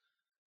Tom.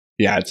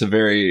 Yeah, it's a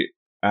very,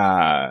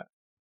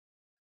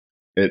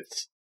 it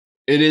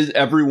is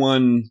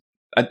everyone,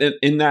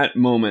 in that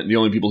moment, the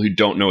only people who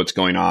don't know what's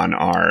going on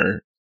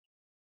are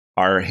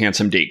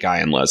handsome date guy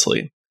and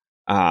Leslie.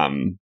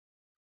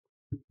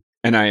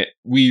 And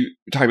we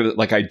talk about it,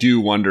 like, I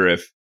do wonder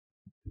if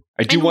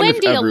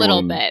Wendy a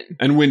little bit.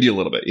 And Wendy a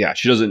little bit, yeah.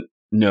 She doesn't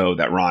know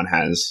that Ron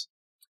has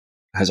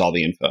all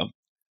the info.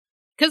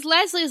 Because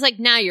Leslie's like,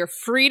 now you're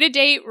free to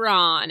date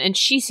Ron, and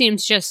she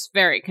seems just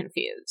very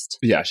confused.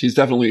 Yeah, she's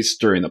definitely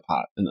stirring the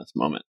pot in this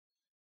moment.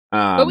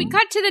 But we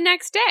cut to the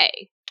next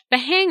day. The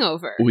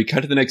hangover. We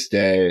cut to the next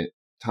day.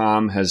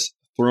 Tom has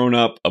thrown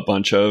up a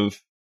bunch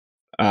of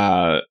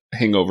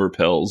hangover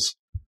pills,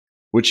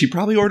 which he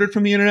probably ordered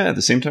from the internet at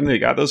the same time they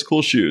got those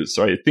cool shoes.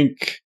 So I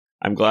think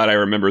I'm glad I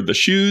remembered the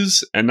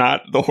shoes and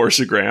not the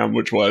horseogram,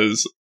 which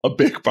was a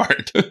big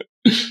part.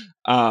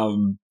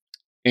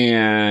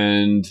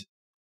 And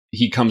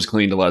he comes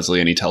clean to Leslie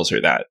and he tells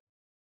her that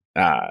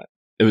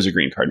it was a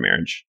green card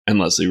marriage. And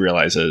Leslie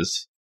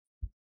realizes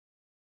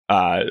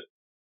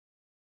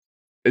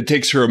it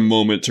takes her a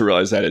moment to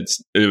realize that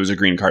it was a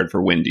green card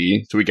for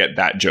Wendy. So we get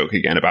that joke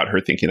again about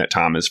her thinking that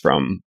Tom is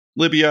from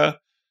Libya.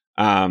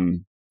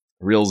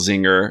 Real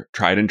zinger,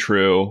 tried and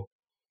true.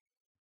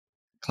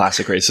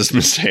 Classic racist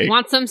mistake.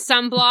 Want some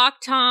sunblock,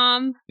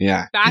 Tom?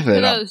 Yeah. Back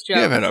to those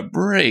jokes. Give it a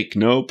break.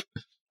 Nope.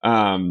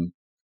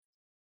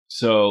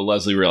 So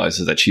Leslie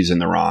realizes that she's in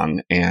the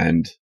wrong,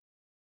 and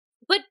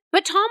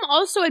But Tom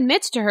also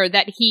admits to her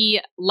that he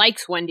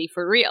likes Wendy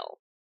for real.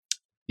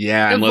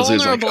 Yeah, and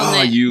Leslie's like,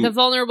 "Oh, the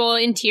vulnerable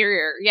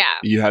interior."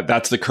 Yeah,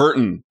 that's the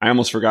curtain. I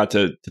almost forgot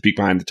to peek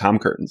behind the Tom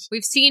curtains.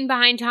 We've seen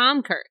behind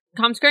Tom's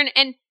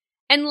curtain,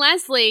 and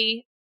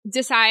Leslie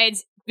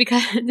decides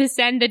to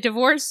send the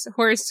divorce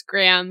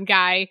horsegram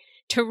guy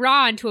to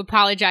Ron to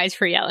apologize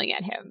for yelling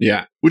at him.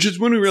 Yeah, which is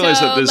when we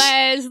realized that this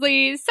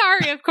Leslie,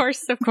 sorry, of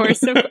course. It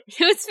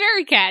was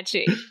very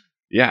catchy.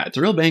 Yeah, it's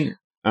a real banger.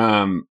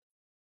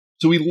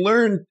 So we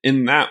learned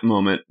in that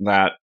moment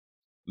that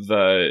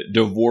the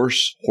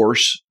divorce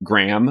horse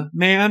gram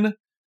man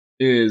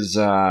is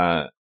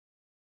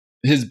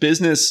his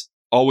business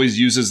always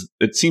uses,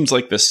 it seems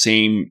like, the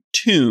same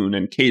tune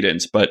and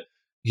cadence, but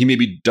he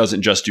maybe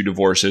doesn't just do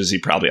divorces. He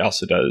probably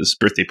also does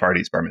birthday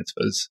parties, bar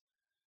mitzvahs,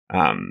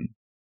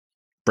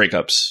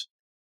 breakups.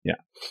 Yeah.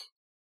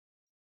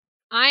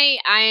 I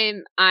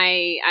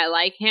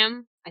like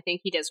him. I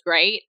think he does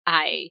great.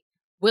 I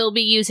will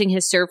be using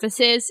his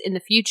services in the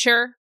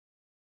future.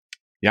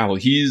 Yeah, well,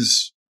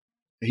 he's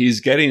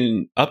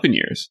getting up in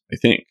years, I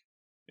think,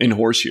 in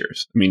horse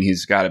years. I mean,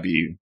 he's got to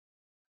be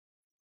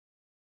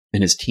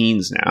in his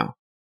teens now.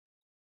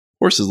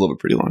 Horses live a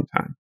pretty long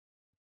time.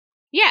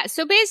 Yeah,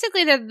 so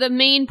basically the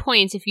main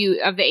points of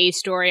the A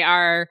story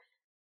are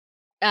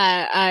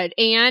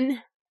Anne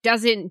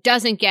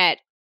doesn't get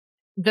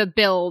the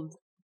build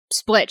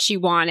split she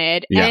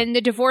wanted, and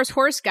the divorce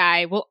horse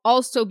guy will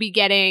also be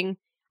getting,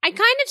 I kind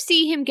of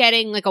see him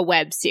getting like a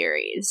web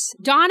series.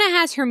 Donna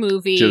has her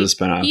movie. She has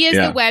the spinoff. He has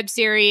the web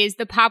series.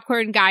 The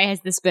popcorn guy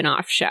has the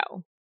spinoff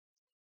show.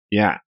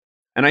 Yeah.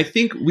 And I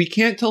think we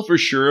can't tell for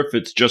sure if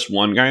it's just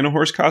one guy in a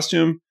horse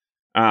costume.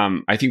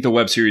 I think the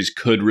web series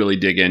could really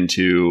dig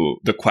into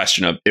the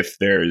question of if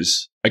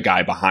there's a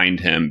guy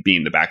behind him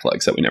being the back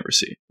legs that we never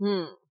see.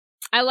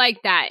 I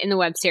like that in the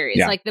web series.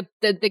 Yeah. Like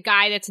the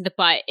guy that's in the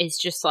butt is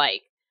just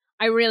like,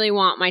 I really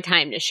want my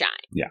time to shine.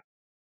 Yeah.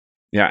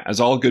 Yeah, as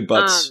all good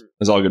butts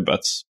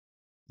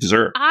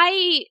deserve.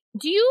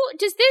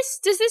 Does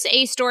this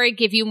A story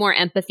give you more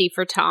empathy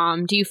for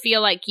Tom? Do you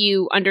feel like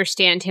you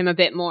understand him a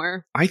bit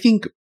more? I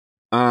think,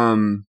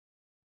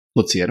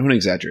 let's see, I don't want to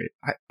exaggerate.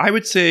 I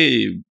would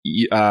say,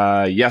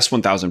 yes,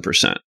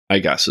 1000%, I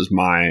guess, is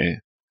my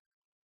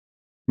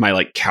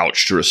like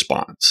couched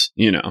response,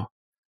 you know?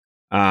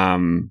 I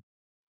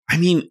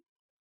mean,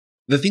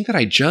 the thing that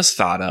I just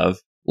thought of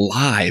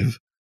live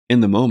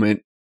in the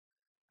moment,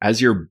 as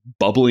you're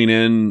bubbling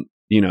in,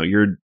 you know,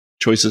 your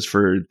choices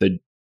for the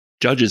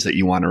judges that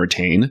you want to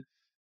retain.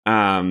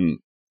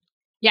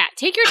 Yeah,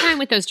 take your time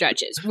with those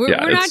judges. We're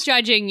not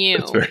judging you.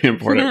 It's very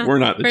important. We're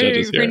not the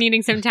judges here. We're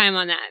needing some time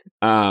on that.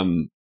 I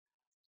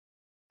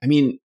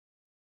mean,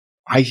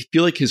 I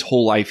feel like his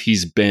whole life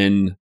he's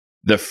been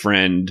the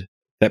friend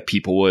that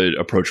people would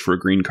approach for a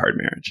green card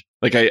marriage.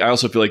 Like, I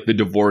also feel like the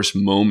divorce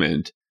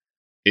moment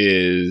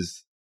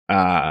is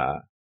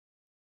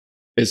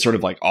sort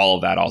of like all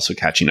of that also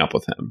catching up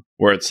with him,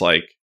 where it's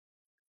like,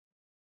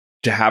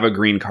 to have a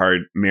green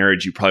card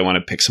marriage, you probably want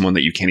to pick someone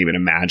that you can't even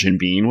imagine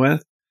being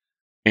with.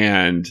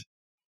 and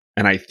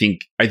I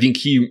think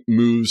he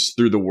moves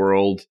through the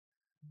world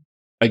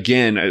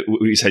again.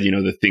 We said,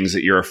 the things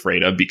that you're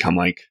afraid of become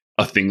like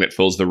a thing that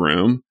fills the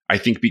room. I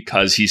think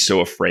because he's so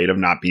afraid of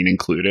not being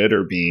included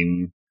or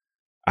being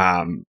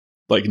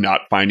like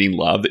not finding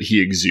love, that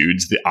he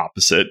exudes the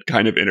opposite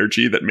kind of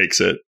energy that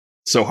makes it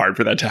so hard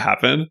for that to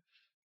happen.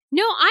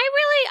 No,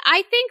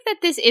 I think that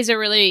this is a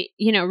really,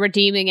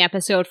 redeeming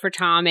episode for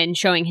Tom and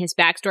showing his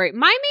backstory.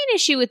 My main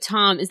issue with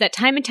Tom is that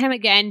time and time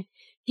again,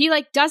 he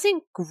like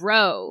doesn't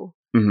grow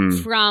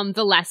from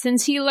the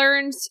lessons he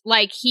learns.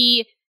 Like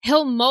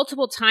he'll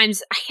multiple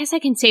times, I guess I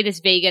can say this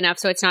vague enough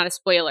so it's not a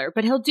spoiler,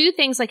 but he'll do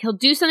things like he'll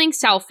do something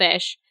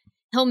selfish.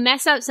 He'll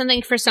mess up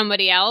something for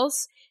somebody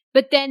else,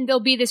 but then there'll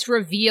be this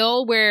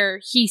reveal where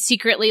he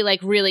secretly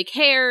like really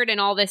cared and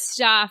all this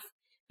stuff.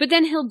 But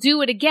then he'll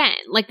do it again,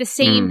 like the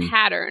same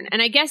pattern.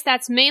 And I guess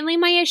that's mainly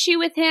my issue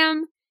with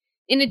him,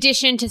 in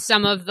addition to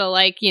some of the,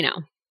 like,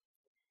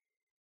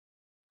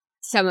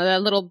 some of the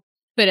little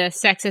bit of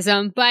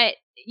sexism. But,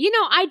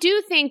 I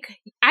do think,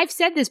 I've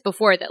said this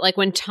before, that, like,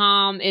 when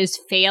Tom is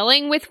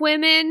failing with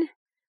women,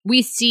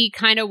 we see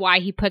kind of why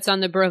he puts on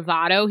the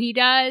bravado he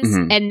does.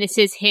 And this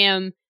is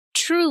him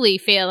truly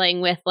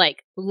failing with,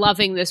 like,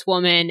 loving this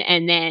woman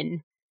and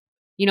then,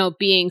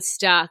 being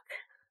stuck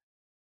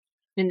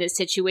in this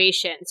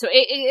situation. So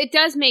it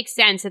does make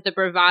sense that the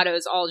bravado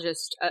is all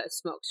just a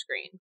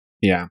smokescreen.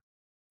 Yeah.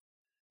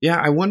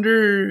 I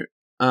wonder.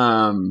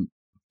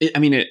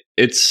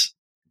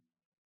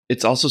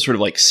 It's also sort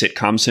of like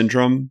sitcom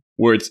syndrome,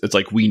 where it's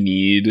like we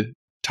need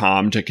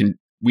Tom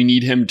we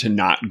need him to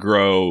not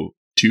grow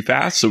too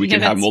fast so we can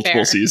have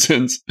multiple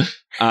seasons.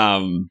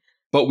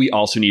 But we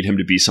also need him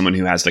to be someone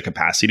who has the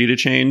capacity to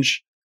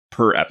change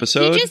per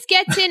episode. He just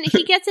gets in.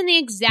 He gets in the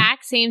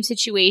exact same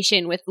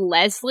situation with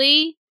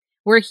Leslie,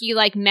 where he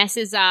like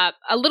messes up.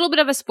 A little bit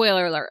of a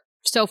spoiler alert.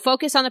 So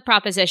focus on the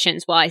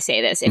propositions while I say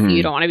this if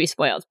you don't want to be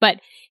spoiled. But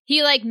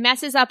he like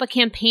messes up a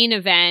campaign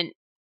event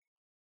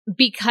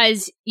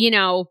because,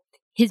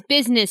 his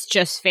business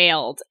just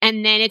failed.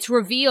 And then it's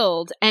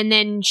revealed. And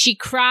then she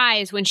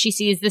cries when she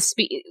sees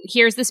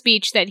hears the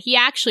speech that he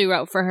actually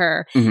wrote for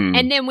her.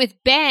 And then with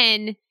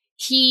Ben,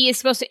 he is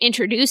supposed to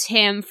introduce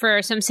him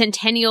for some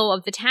centennial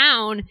of the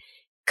town.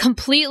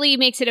 Completely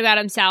makes it about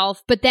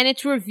himself, but then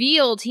it's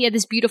revealed he had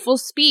this beautiful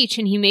speech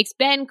and he makes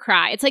Ben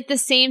cry. It's like the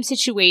same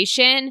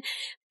situation.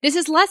 This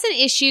is less an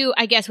issue,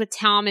 I guess, with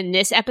Tom in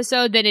this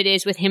episode than it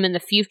is with him in the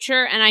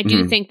future. And I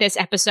do think this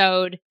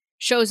episode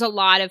shows a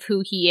lot of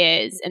who he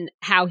is and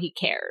how he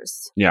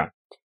cares. Yeah.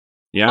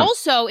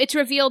 Also, it's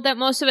revealed that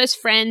most of his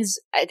friends,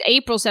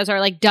 April says, are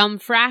like dumb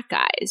frat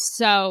guys.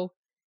 So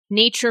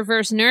nature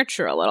versus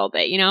nurture a little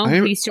bit,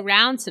 he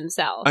surrounds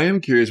himself. I am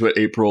curious what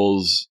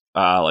April's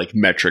like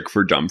metric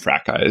for dumb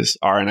frat guys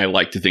are, and I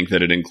like to think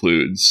that it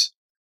includes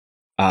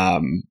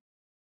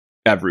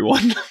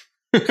everyone.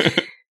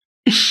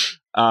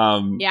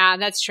 Yeah,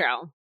 that's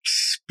true.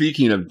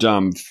 Speaking of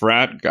dumb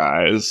frat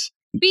guys,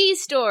 B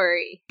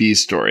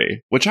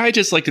story, which I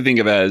just like to think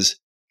of as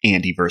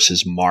Andy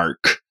versus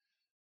Mark.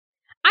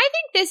 I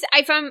think this,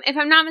 if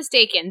I'm not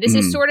mistaken, this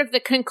is sort of the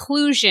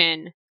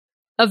conclusion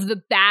of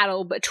the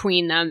battle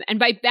between them. And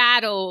by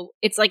battle,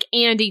 it's like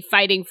Andy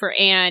fighting for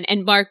Anne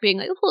and Mark being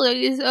like,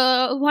 please,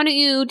 why don't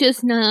you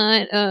just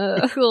not,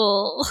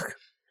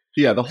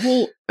 Yeah,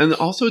 and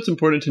also it's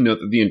important to note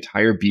that the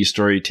entire B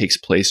story takes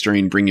place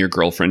during Bring Your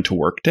Girlfriend to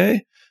Work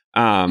Day.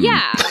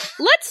 Yeah,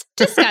 let's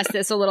discuss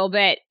this a little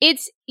bit.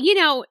 It's,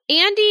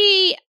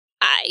 Andy,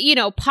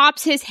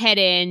 pops his head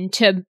in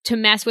to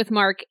mess with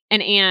Mark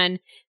and Anne.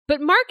 But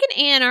Mark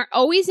and Anne are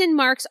always in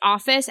Mark's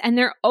office, and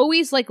they're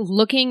always, like,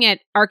 looking at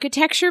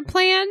architecture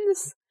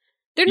plans.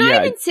 They're not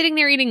even sitting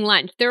there eating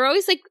lunch. They're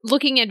always, like,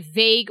 looking at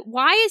vague...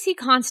 Why is he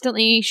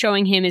constantly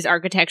showing him his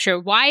architecture?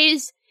 Why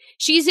is...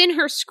 She's in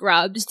her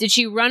scrubs. Did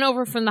she run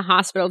over from the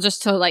hospital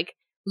just to, like,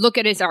 look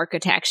at his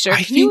architecture?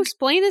 Can you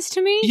explain this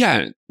to me?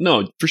 Yeah,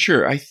 no, for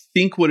sure. I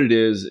think what it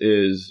is,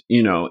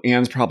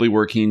 Anne's probably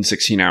working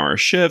 16-hour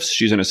shifts.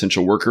 She's an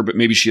essential worker, but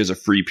maybe she has a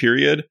free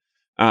period.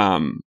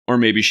 Or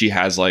maybe she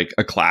has like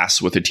a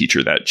class with a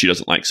teacher that she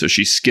doesn't like. So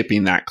she's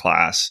skipping that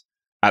class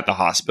at the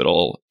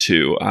hospital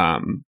to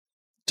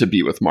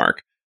be with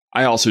Mark.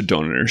 I also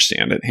don't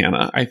understand it,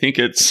 Hannah. I think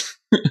it's,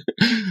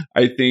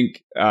 like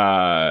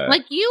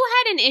you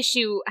had an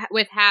issue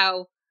with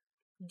how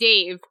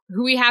Dave,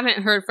 who we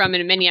haven't heard from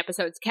in many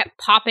episodes, kept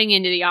popping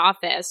into the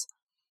office.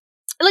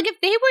 Like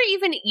if they were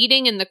even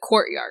eating in the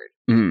courtyard,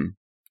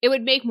 it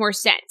would make more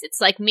sense.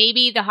 It's like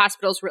maybe the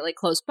hospital's really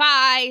close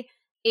by.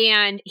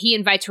 And he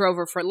invites her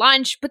over for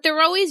lunch, but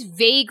they're always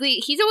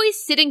he's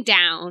always sitting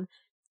down.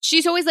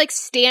 She's always like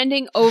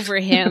standing over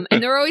him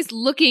and they're always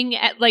looking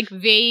at like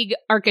vague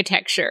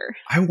architecture.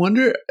 I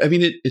wonder,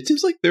 it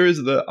seems like there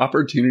is the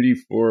opportunity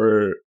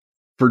for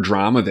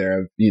drama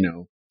there of,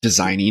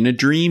 designing a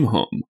dream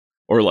home,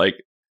 or like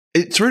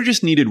it sort of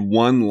just needed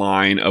one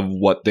line of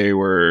what they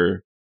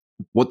were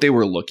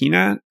looking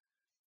at.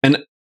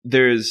 And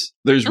there's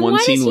and one why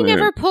scene does he where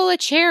never pull a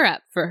chair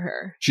up for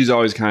her? she's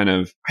always kind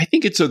of, I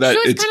think it's so that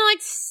She's it's kind of like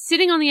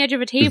sitting on the edge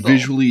of a table.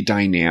 visually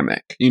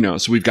dynamic,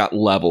 so we've got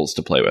levels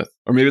to play with.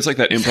 Or maybe it's like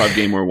that improv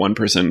game where one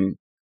person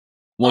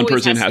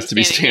has to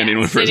be standing,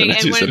 one person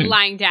has to be sitting.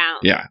 Lying down.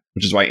 Yeah,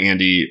 which is why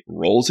Andy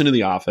rolls into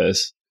the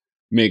office,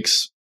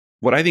 makes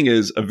what I think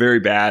is a very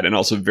bad and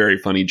also very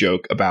funny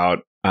joke about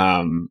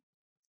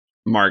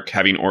Mark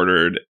having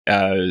ordered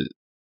a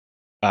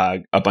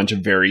bunch of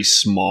very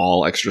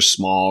small, extra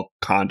small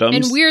condoms.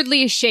 And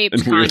weirdly shaped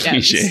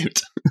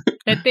condoms.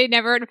 That they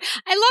never heard of.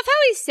 I love how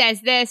he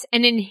says this,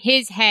 and in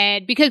his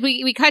head, because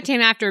we cut to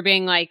him after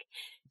being like,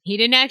 he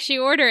didn't actually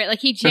order it. Like,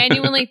 he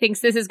genuinely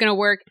thinks this is going to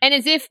work. And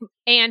as if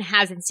Anne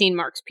hasn't seen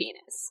Mark's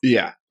penis.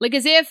 Yeah. Like,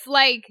 as if,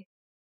 like,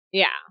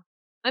 yeah.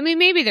 I mean,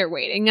 maybe they're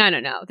waiting. I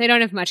don't know. They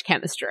don't have much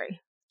chemistry.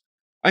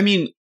 I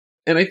mean,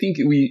 and I think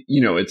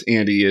it's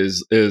Andy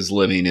is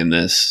living in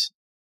this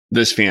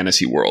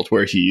fantasy world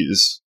where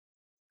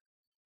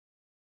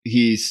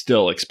he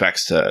still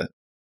expects to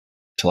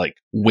like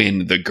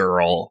win the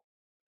girl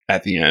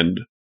at the end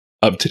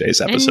of today's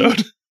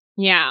episode.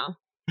 Yeah.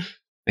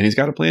 And he's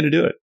got a plan to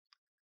do it.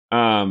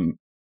 I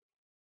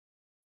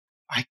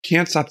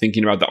can't stop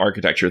thinking about the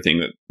architecture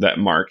thing that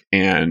Mark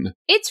and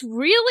it's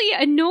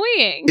really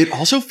annoying. It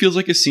also feels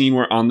like a scene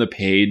where on the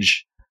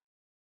page,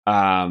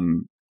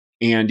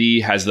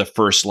 Andy has the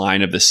first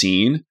line of the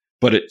scene,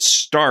 but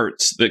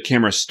the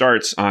camera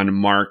starts on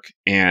Mark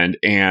and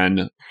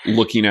Anne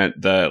looking at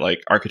the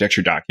like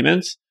architecture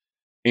documents.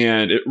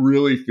 And it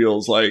really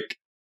feels like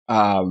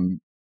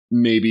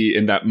maybe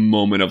in that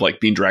moment of like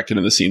being directed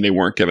in the scene, they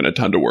weren't given a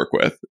ton to work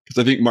with.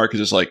 Because I think Mark is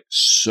just like,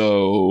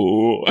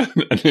 so,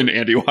 and then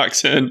Andy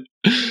walks in.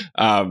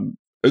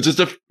 It's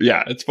just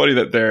it's funny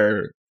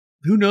that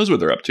who knows what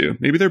they're up to?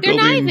 Maybe they're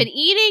building. Not even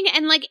eating.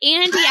 And like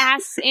Andy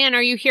asks Anne,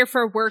 are you here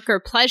for work or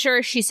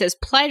pleasure? She says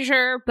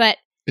pleasure, but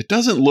it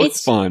doesn't look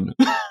fun.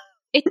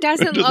 It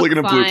doesn't look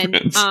looking fun.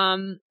 At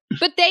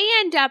but they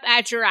end up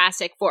at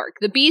Jurassic Fork.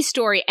 The B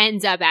story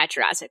ends up at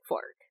Jurassic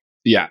Fork.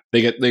 Yeah,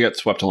 they get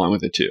swept along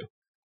with it too.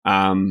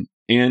 And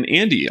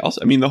Andy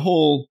also, I mean,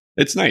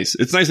 it's nice.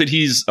 It's nice that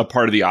he's a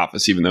part of the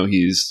office, even though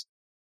he's,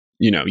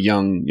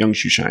 young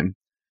shoeshine,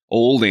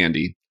 old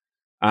Andy.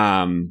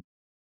 And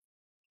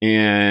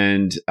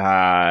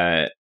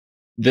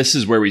this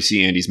is where we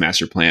see Andy's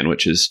master plan,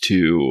 which is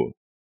to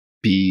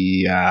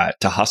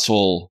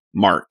hustle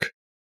Mark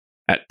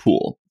at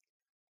pool.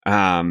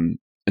 And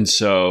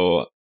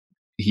so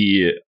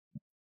he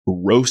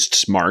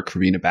roasts Mark for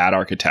being a bad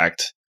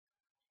architect.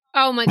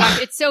 Oh my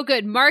gosh, it's so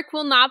good. Mark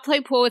will not play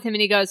pool with him,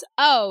 and he goes,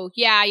 oh,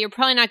 yeah, you're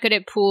probably not good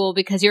at pool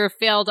because you're a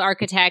failed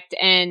architect,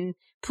 and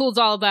pool's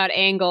all about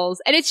angles.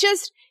 And it's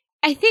just,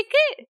 I think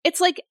it's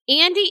like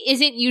Andy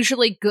isn't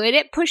usually good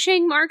at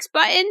pushing Mark's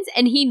buttons,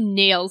 and he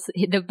nails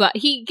the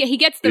button. He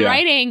gets the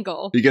right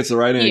angle. He gets the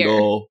right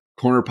angle,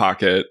 corner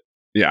pocket,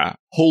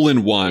 hole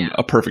in one,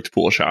 a perfect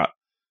pool shot.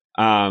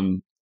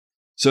 So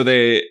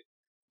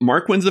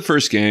Mark wins the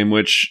first game,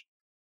 which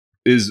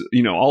is,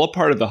 all a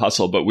part of the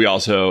hustle, but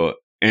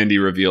Andy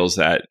reveals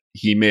that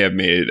he may have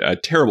made a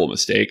terrible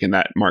mistake and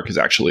that Mark is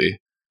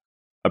actually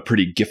a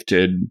pretty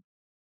gifted,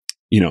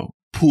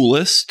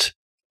 poolist,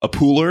 a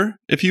pooler,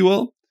 if you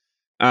will.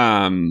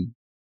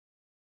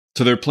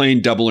 So they're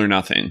playing double or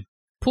nothing.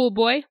 Pool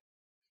boy.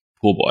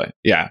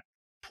 Yeah.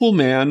 Pool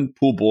man,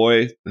 pool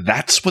boy.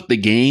 That's what the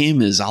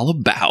game is all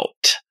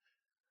about.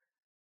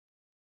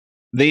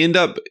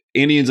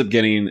 Andy ends up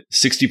getting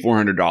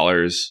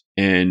 $6,400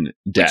 in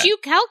debt. But you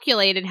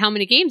calculated how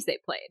many games they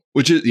played.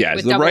 Which is,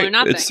 it's the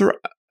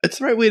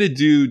right way to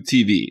do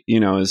TV,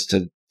 is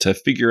to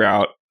figure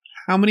out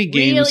how many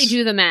games. Really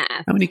do the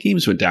math. How many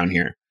games went down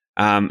here.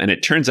 And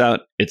it turns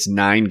out it's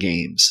 9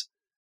 games.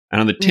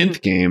 And on the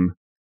 10th game,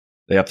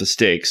 they up the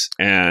stakes.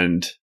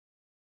 And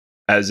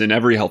as in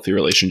every healthy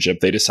relationship,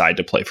 they decide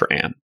to play for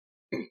Anne.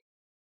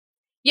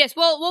 Yes,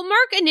 well,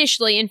 Mark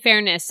initially, in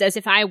fairness, says,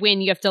 if I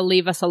win, you have to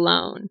leave us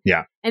alone.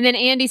 Yeah. And then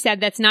Andy said,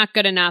 that's not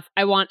good enough.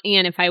 I want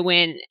Anne if I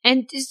win.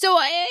 And so,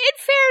 in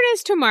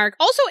fairness to Mark,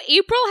 also,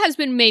 April has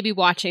been maybe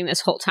watching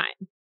this whole time.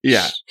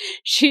 Yeah.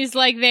 She's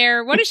like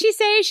there. What does she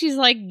say? She's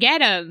like,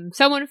 get him.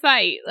 Someone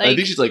fight. Like, I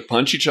think she's like,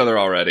 punch each other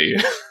already.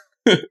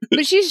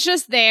 But she's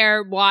just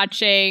there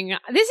watching.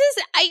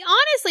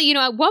 I honestly,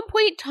 at one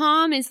point,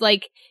 Tom is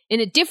like in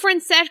a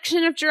different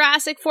section of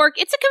Jurassic Fork.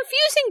 It's a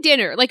confusing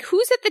dinner. Like,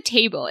 who's at the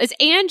table? Is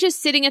Anne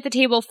just sitting at the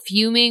table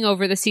fuming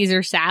over the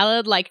Caesar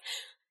salad? Like,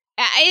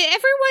 obviously,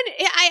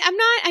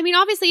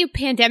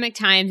 pandemic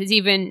times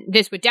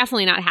this would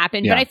definitely not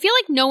happen, but I feel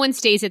like no one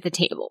stays at the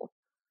table.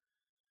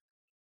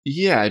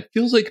 Yeah, it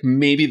feels like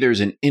maybe there's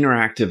an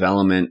interactive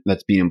element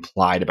that's being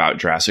implied about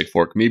Jurassic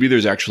Fork. Maybe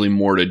there's actually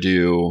more to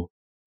do.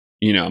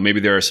 Maybe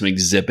there are some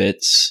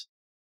exhibits.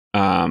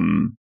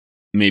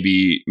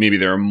 Maybe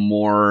there are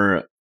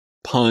more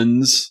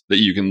puns that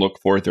you can look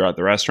for throughout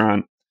the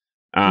restaurant.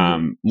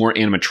 More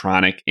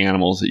animatronic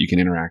animals that you can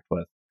interact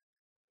with.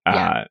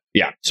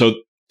 So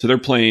they're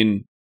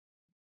playing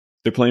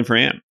for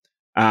Anne.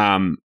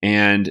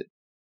 And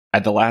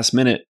at the last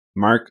minute,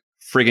 Mark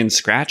friggin'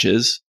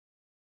 scratches,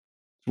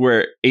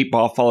 where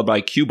 8-ball followed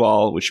by cue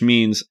ball, which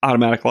means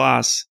automatic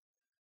loss.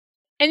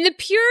 And the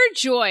pure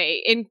joy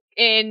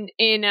in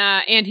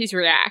Andy's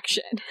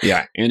reaction.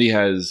 Yeah, Andy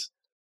has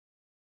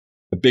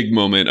a big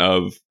moment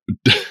of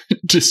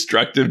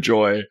destructive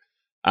joy.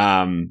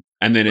 And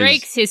then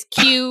breaks his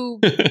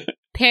cue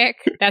pick.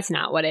 That's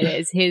not what it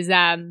is. His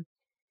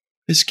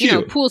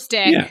cue. Pool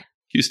stick. Yeah,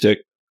 cue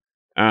stick.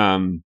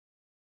 And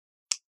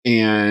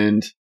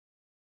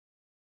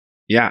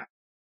yeah,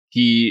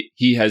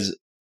 he has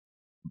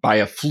by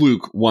a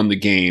fluke won the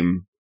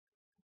game,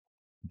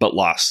 but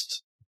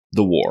lost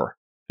the war.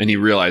 And he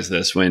realized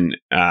this when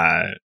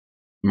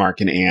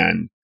Mark and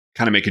Anne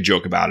kind of make a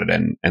joke about it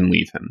and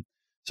leave him.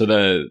 So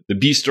the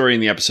B story in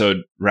the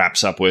episode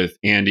wraps up with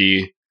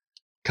Andy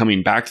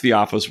coming back to the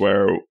office,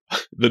 where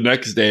the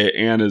next day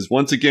Anne is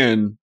once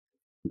again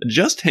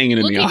just hanging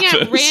in the office.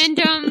 Looking at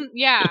random,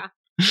 yeah.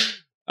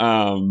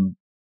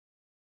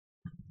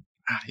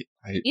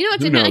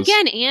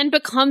 Again, Anne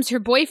becomes her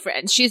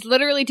boyfriend. She's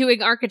literally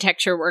doing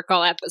architecture work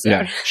all episode.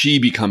 Yeah, she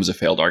becomes a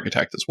failed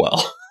architect as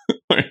well.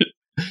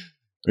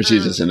 Or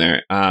she's just in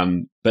there.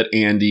 But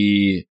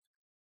Andy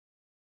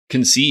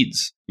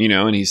concedes,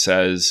 and he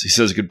says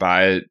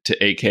goodbye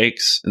to A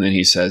Cakes, and then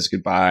he says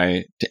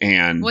goodbye to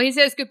Anne. Well, he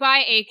says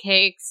goodbye, A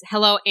Cakes.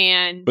 Hello,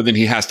 Anne. But then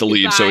he has to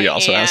leave, so he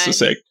also has to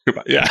say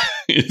goodbye. Yeah.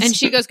 And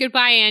she goes,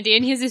 goodbye, Andy.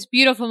 And he has this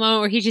beautiful moment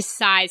where he just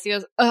sighs. He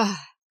goes, ugh.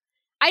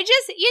 When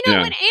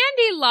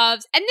Andy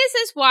loves, and this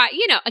is why,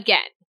 again,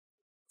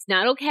 it's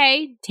not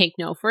okay. Take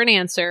no for an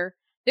answer.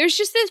 There's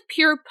just this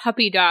pure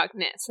puppy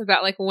dogness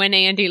about when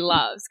Andy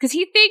loves, because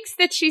he thinks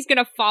that she's going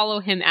to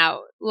follow him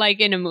out like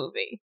in a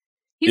movie.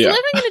 He's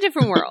living in a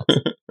different world.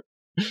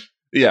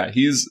 Yeah,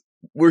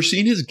 we're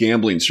seeing his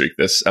gambling streak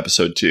this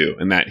episode too,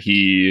 and that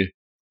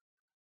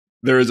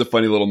there is a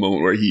funny little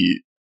moment where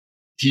he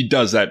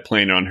does that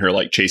playing on her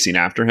chasing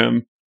after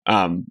him,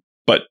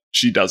 but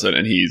she doesn't,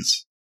 and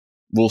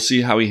we'll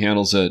see how he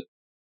handles it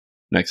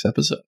next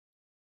episode.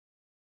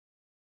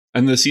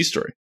 And the C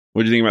story.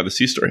 What do you think about the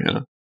C story,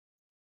 Hannah?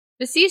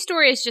 The C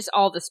story is just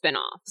all the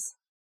spinoffs.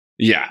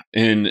 Yeah,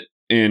 in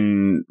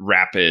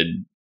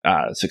rapid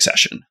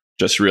succession.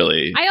 Just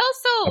really. I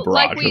also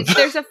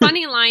there's a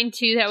funny line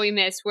too that we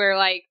miss where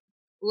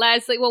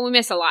Leslie. Well, we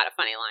miss a lot of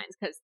funny lines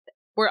because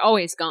we're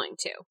always going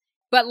to.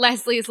 But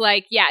Leslie's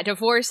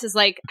divorce is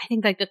I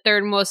think the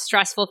third most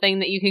stressful thing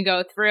that you can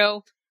go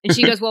through. And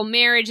she goes, well,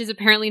 marriage is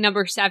apparently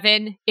number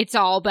 7. It's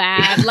all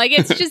bad.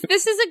 It's just,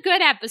 this is a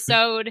good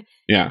episode.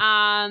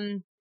 Yeah.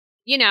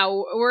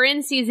 We're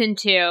in season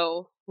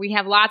 2. We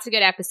have lots of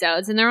good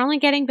episodes, and they're only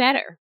getting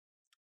better.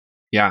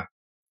 Yeah.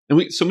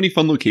 And so many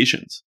fun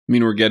locations.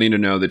 We're getting to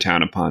know the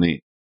town of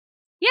Pawnee.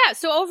 Yeah.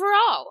 So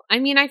overall,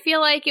 I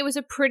feel like it was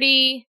a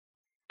pretty,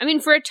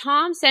 for a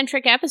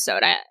Tom-centric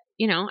episode, I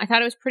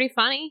thought it was pretty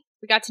funny.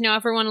 We got to know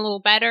everyone a little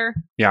better.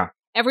 Yeah.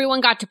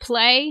 Everyone got to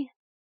play.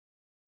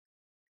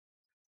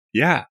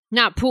 Yeah.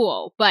 Not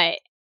pool, but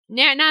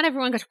not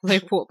everyone got to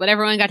play pool, but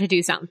everyone got to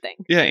do something.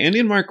 Yeah. Andy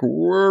and Mark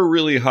were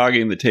really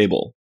hogging the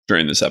table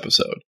during this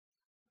episode.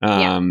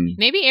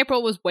 Maybe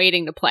April was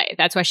waiting to play.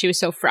 That's why she was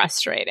so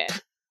frustrated.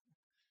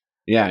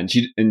 Yeah.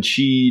 And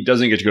she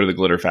doesn't get to go to the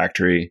glitter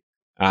factory.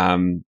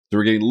 So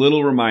we're getting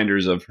little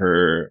reminders of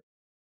her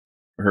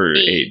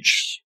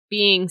age.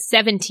 Being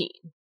 17.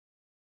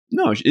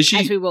 No, is she?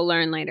 As we will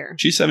learn later.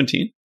 She's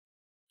 17.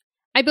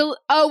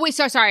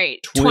 Sorry.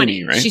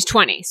 20, right? She's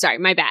 20. Sorry,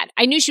 my bad.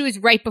 I knew she was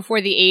right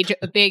before the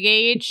big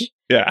age.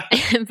 Yeah.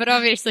 But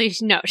obviously,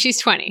 no, she's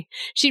 20.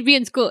 She'd be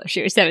in school if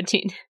she was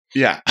 17.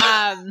 Yeah.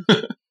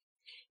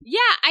 Yeah,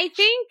 I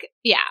think,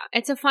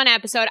 it's a fun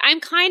episode. I'm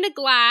kind of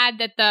glad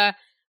that the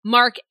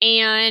Mark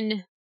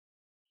and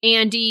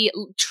Andy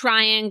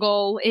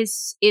triangle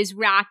is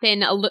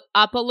wrapping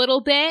up a little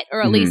bit,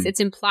 or at least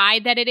it's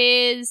implied that it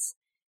is.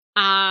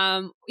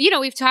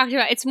 We've talked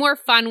about it's more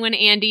fun when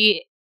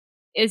Andy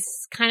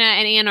is kind of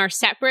and Anne are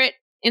separate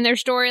in their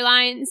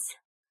storylines.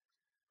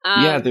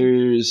 I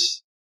think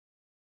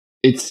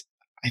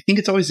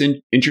it's always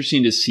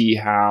interesting to see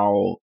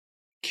how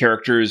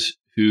characters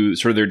who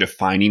sort of their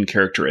defining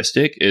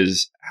characteristic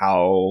is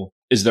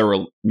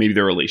maybe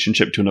their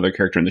relationship to another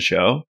character in the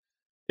show.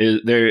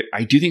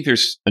 I do think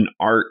there's an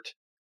art,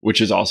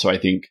 which is also, I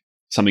think,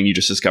 something you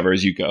just discover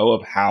as you go,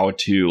 of how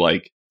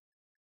to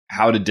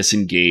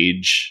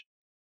disengage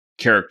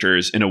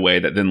characters in a way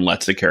that then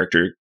lets the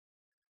character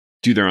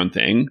do their own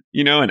thing,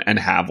 and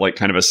have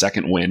kind of a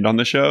second wind on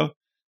the show.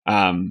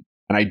 And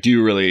I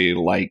do really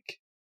like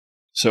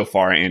so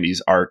far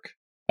Andy's arc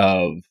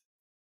of,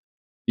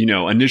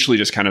 initially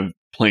just kind of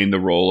playing the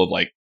role of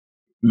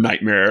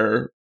not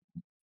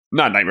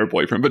nightmare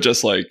boyfriend, but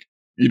just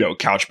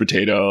couch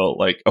potato,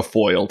 a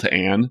foil to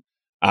Anne.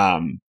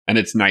 And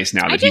it's nice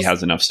now that he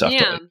has enough stuff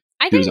to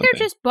I think they're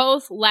just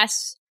both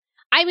less.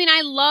 I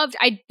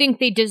think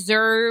they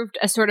deserved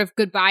a sort of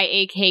goodbye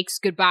A Cakes,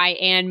 goodbye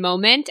Anne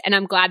moment, and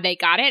I'm glad they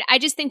got it. I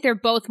just think they're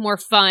both more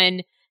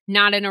fun,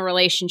 not in a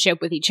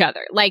relationship with each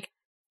other.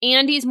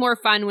 Andy's more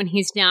fun when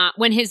he's not,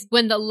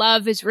 when the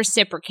love is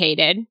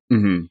reciprocated.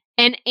 Mm-hmm.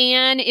 And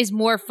Anne is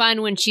more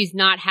fun when she's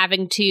not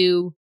having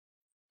to,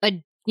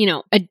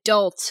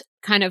 adult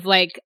kind of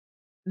like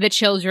the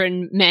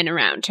children men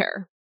around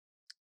her.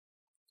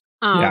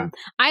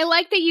 I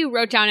like that you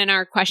wrote down in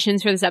our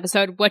questions for this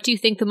episode, what do you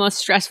think the most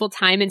stressful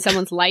time in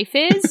someone's life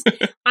is?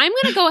 I'm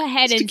going to go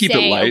ahead and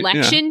say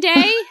election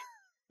day.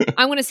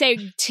 I'm going to say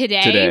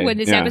today when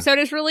this episode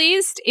is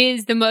released,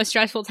 is the most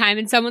stressful time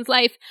in someone's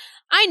life.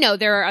 I know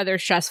there are other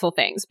stressful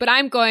things, but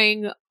I'm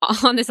going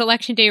on this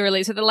election day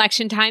release with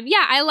election time.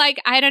 Yeah,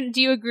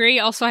 do you agree?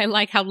 Also, I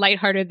like how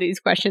lighthearted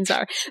these questions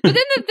are. But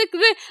then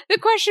the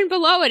question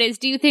below it is,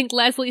 do you think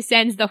Leslie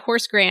sends the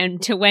horsegram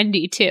to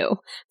Wendy too?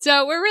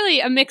 So we're really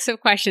a mix of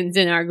questions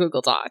in our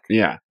Google Doc.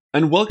 Yeah.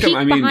 And welcome,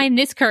 behind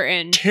this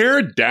curtain.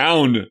 Tear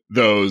down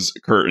those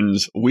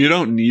curtains. We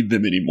don't need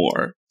them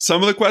anymore.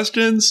 Some of the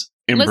questions,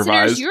 improvised.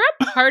 Listeners, you're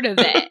a part of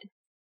it.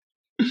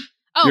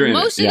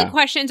 Most of the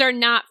questions are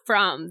not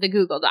from the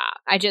Google Doc.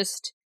 I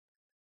just,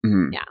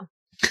 yeah.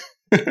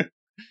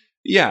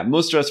 Yeah,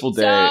 most stressful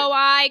day. So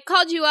I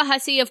called you a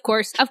hussy, of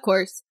course.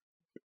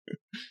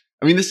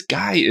 I mean, this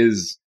guy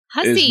is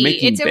hussy.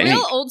 It's a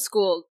real old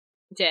school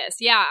diss.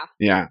 Yeah.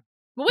 Yeah.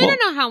 But we don't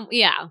know how,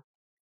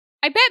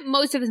 I bet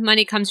most of his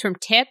money comes from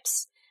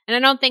tips, and I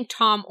don't think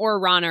Tom or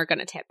Ron are going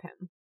to tip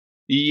him.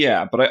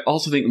 Yeah, but I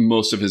also think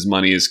most of his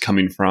money is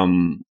coming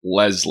from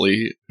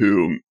Leslie,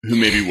 who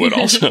maybe would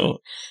also.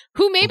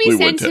 Who maybe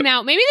sends him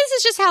out. Maybe this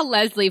is just how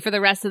Leslie for the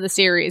rest of the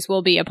series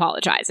will be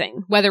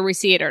apologizing, whether we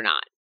see it or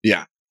not.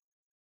 Yeah.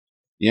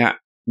 Yeah.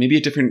 Maybe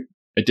a different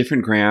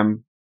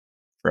Graham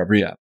for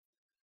every ep.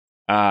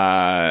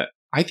 I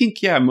think,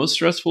 most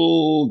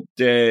stressful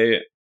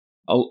day.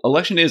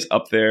 Election day is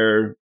up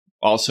there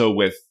also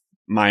with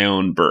my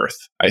own birth,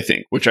 I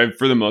think, which I,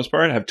 for the most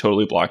part, have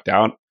totally blocked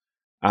out.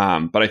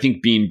 But I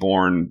think being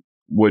born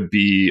would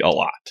be a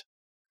lot,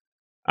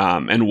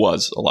 and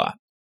was a lot.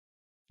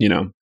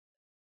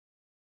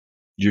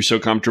 You're so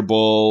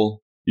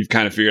comfortable. You've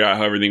kind of figured out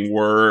how everything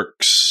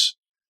works.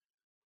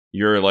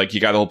 You're like, you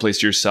got the whole place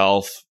to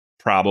yourself,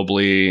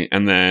 probably.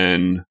 And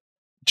then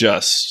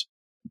just.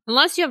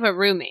 Unless you have a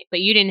roommate, but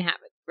you didn't have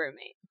a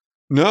roommate.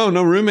 No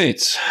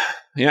roommates.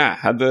 Yeah.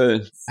 Had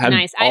nice.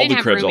 I didn't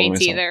have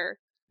roommates either.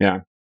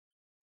 Yeah.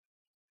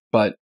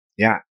 But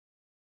yeah.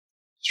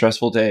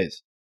 Stressful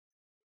days.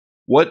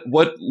 What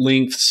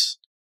lengths?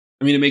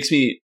 I mean,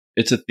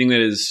 it's a thing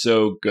that is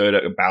so good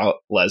about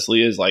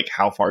Leslie is like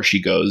how far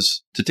she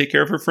goes to take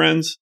care of her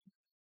friends.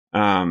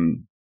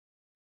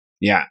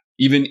 Yeah.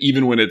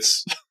 Even when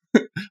it's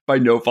by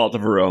no fault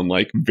of her own,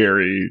 like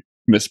very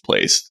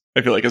misplaced.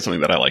 I feel like it's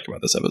something that I like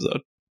about this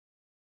episode.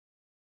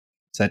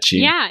 Is that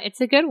cheap? Yeah,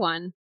 it's a good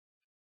one.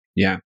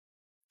 Yeah.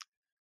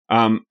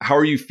 How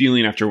are you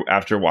feeling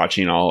after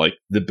watching all like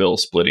the bill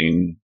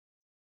splitting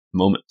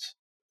moments?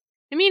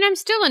 I mean, I'm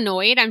still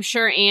annoyed. I'm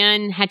sure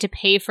Anne had to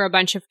pay for a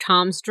bunch of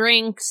Tom's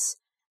drinks.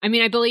 I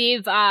mean, I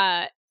believe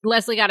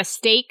Leslie got a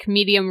steak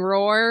medium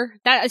rare.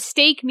 A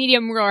steak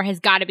medium rare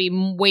has got to be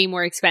way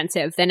more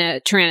expensive than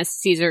a Tyrannosaurus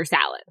Caesar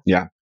salad.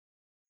 Yeah.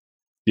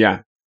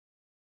 Yeah.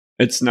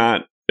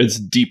 It's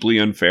deeply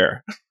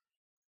unfair.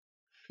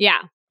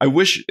 Yeah.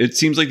 It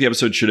seems like the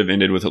episode should have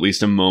ended with at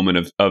least a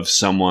moment of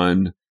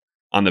someone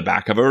on the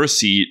back of a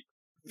receipt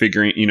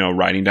figuring,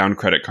 writing down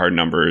credit card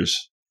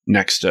numbers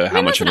next to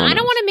how much. I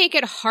don't want to make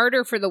it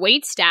harder for the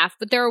wait staff,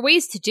 but there are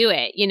ways to do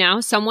it.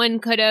 Someone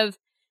could have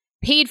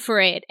paid for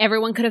it.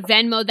 Everyone could have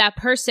Venmo'd that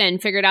person,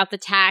 figured out the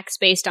tax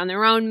based on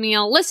their own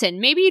meal. Listen,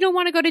 maybe you don't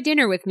want to go to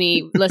dinner with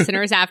me,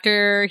 listeners,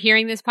 after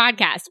hearing this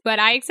podcast, but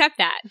I accept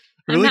that.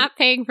 Really? I'm not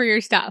paying for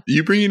your stuff.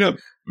 You bringing up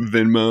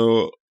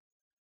Venmo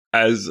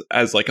as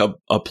like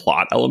a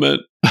plot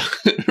element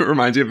it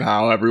reminds me of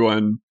how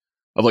everyone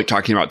of like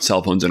talking about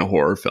cell phones in a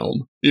horror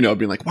film,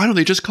 being like, why don't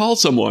they just call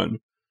someone?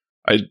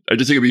 I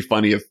just think it'd be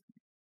funny if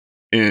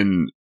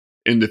in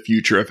the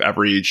future, if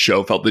every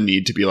show felt the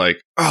need to be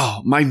like,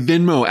 oh, my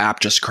Venmo app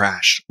just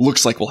crashed.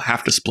 Looks like we'll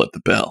have to split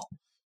the bill.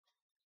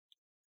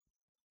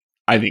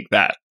 I think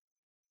that's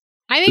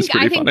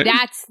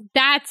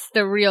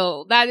the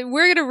real, that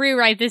we're going to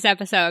rewrite this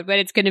episode, but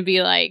it's going to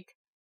be like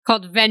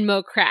called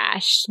Venmo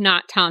Crash,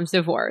 not Tom's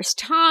Divorce.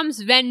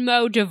 Tom's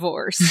Venmo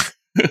Divorce.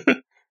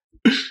 It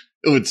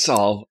would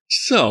solve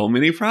so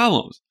many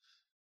problems.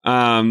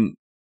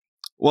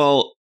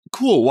 Well,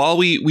 cool. While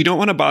we don't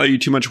want to bother you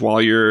too much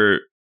while you're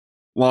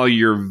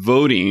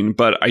voting,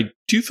 but I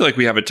do feel like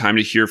we have a time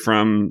to hear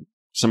from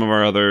some of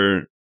our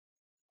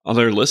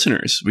other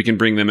listeners. We can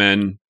bring them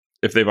in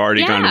if they've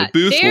already gone to the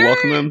booth. We'll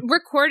welcome them.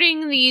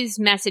 Recording these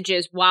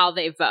messages while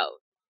they vote.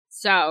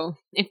 So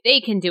if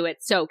they can do it,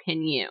 so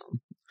can you.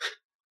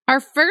 Our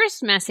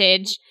first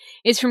message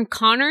is from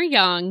Connor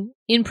Young,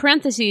 in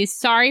parentheses,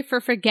 sorry for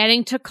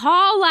forgetting to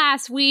call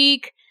last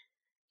week.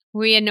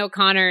 We had no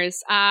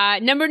Connors.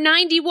 Number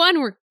 91,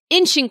 we're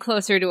inching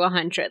closer to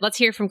 100. Let's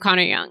hear from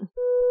Connor Young.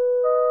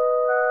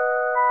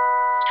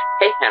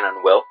 Hey, Hannah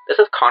and Will. This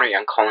is Connor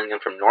Young calling in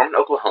from Norman,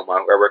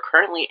 Oklahoma, where we're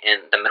currently in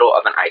the middle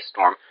of an ice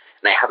storm,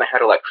 and I haven't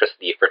had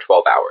electricity for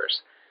 12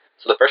 hours.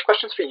 So the first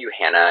question's for you,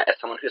 Hannah. As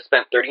someone who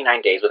spent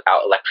 39 days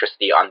without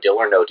electricity on Deal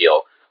or No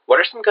Deal, What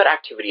are some good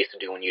activities to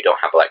do when you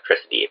don't have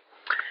electricity?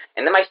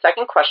 And then my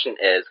second question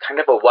is kind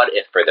of a what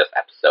if for this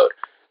episode.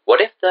 What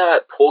if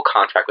the pool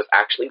contract was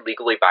actually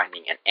legally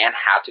binding and Anne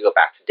had to go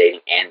back to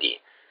dating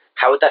Andy?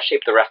 How would that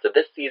shape the rest of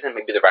this season,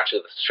 maybe the rest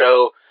of the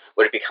show?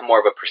 Would it become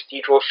more of a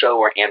procedural show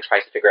where Anne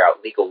tries to figure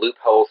out legal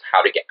loopholes,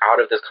 how to get out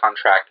of this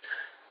contract?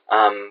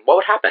 What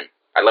would happen?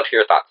 I'd love to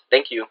hear your thoughts.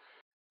 Thank you.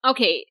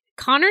 Okay,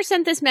 Connor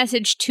sent this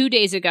message 2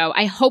 days ago.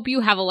 I hope you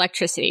have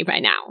electricity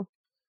by now.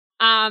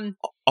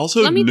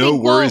 Also, no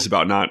worries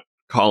about not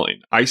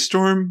calling. Ice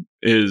Storm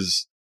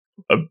is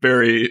a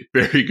very,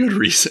 very good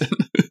reason.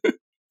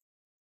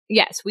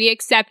 Yes, we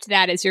accept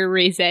that as your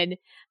reason.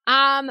 When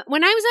I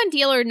was on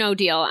Deal or No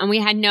Deal and we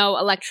had no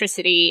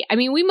electricity, I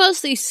mean, we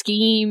mostly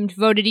schemed,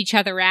 voted each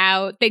other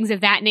out, things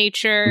of that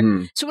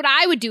nature. So what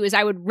I would do is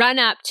I would run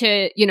up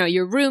to,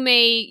 your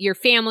roommate, your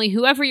family,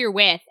 whoever you're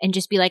with, and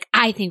just be like,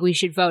 I think we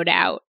should vote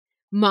out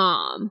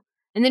Mom.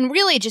 And then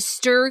really just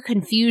stir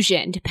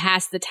confusion to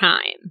pass the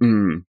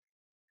time.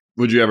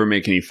 Would you ever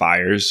make any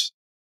fires?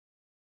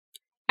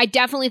 I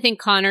definitely think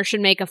Connor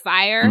should make a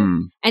fire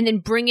and then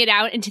bring it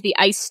out into the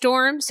ice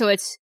storm. So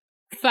it's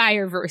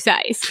fire versus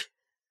ice.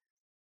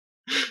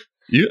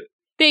 Yeah.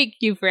 Thank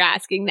you for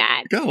asking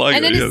that.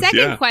 And then the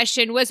second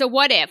question was a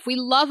what if. We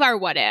love our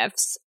what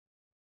ifs.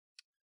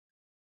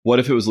 What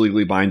if it was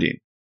legally binding?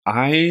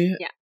 A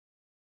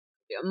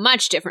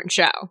much different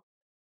show.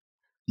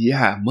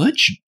 Yeah,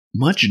 much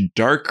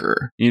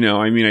darker.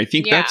 I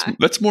think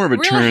that's more of a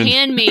real turn.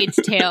 Handmaid's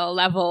Tale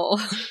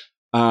level.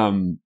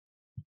 I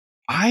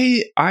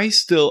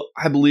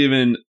believe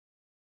in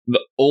the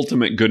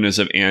ultimate goodness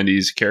of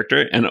Andy's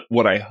character, and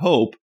what I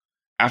hope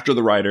after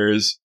the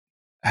writers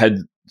had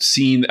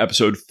seen the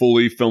episode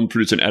fully filmed,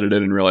 produced, and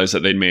edited and realized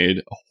that they'd made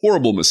a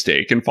horrible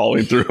mistake in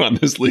following through on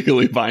this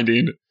legally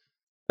binding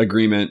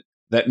agreement,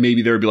 that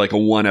maybe there would be like a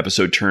 1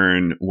 episode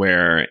turn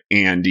where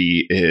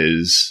Andy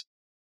is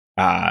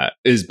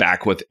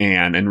back with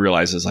Anne and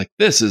realizes like,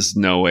 this is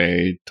no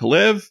way to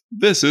live.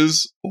 This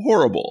is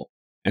horrible.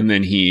 And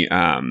then he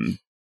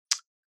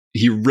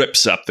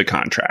rips up the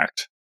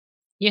contract.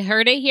 You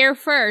heard it here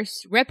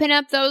first. Ripping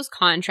up those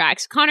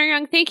contracts. Connor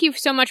Young, thank you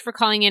so much for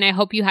calling in. I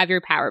hope you have your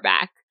power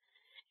back.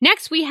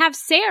 Next, we have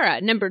Sarah,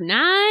 number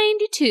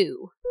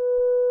 92.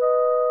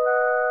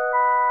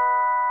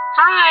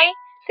 Hi,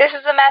 this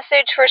is a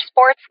message for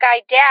Sports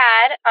Guy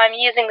Dad. I'm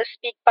using the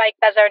SpeakBike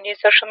as our new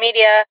social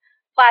media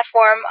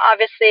platform.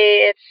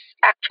 Obviously, its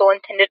actual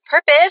intended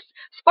purpose.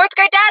 Sports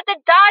Guy Dad,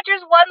 the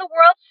Dodgers won the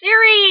World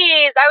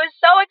Series. I was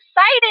so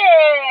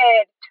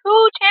excited. 2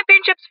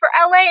 championships for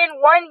LA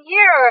in 1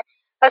 year.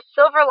 A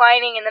silver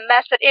lining in the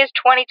mess that is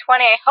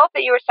 2020. I hope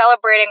that you were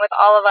celebrating with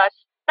all of us.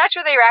 Not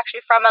sure that you're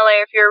actually from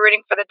LA if you're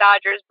rooting for the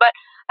Dodgers, but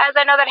as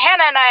I know that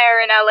Hannah and I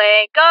are in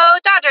LA, go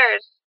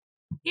Dodgers!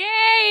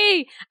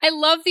 Yay! I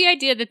love the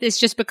idea that this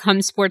just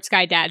becomes Sports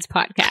Guy Dad's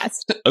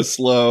podcast.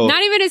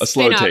 Not even a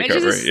spin-off. Takeover. It's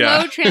just a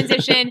slow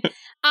transition.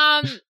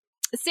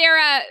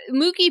 Sarah,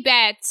 Mookie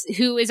Betts,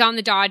 who is on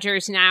the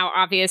Dodgers now,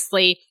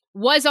 obviously,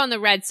 was on the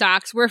Red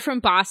Sox. We're from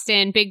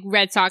Boston, big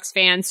Red Sox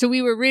fans, so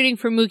we were rooting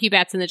for Mookie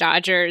Betts and the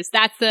Dodgers.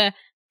 That's the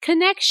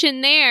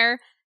connection there.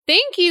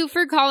 Thank you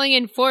for calling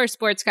in for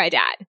Sports Guy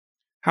Dad.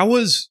 How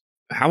was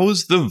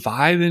the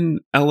vibe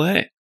in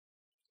LA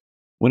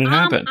when it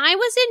happened? I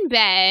was in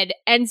bed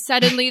and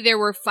suddenly there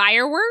were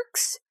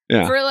fireworks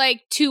for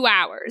like 2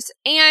 hours.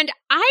 And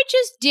I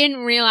just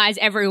didn't realize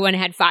everyone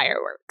had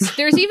fireworks.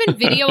 There's even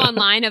video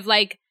online of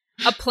like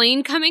a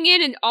plane coming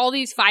in and all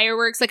these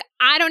fireworks. Like,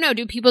 I don't know.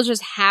 Do people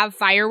just have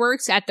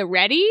fireworks at the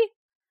ready?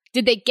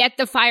 Did they get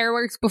the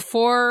fireworks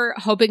before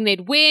hoping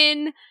they'd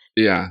win?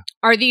 Yeah.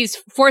 Are these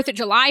 4th of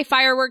July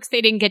fireworks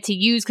they didn't get to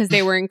use because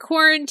they were in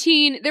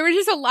quarantine? There were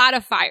just a lot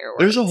of fireworks.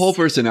 There's a whole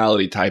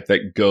personality type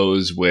that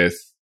goes with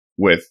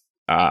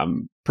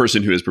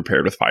person who is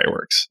prepared with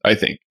fireworks, I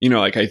think.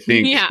 I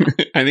think I think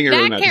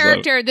everyone that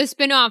character, the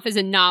spinoff is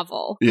a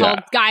novel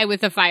called Guy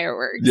with the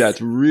Fireworks. Yeah, it's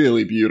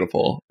really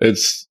beautiful.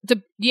 It's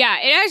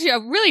actually a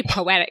really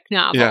poetic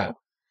novel. Yeah.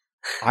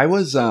 I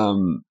was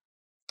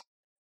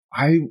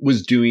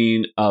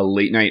doing a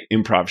late night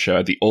improv show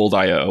at the old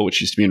IO,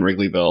 which used to be in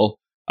Wrigleyville.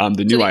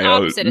 The new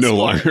IO no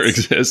longer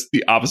exists.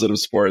 The opposite of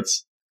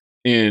sports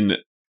in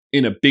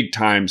a big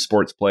time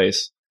sports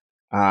place.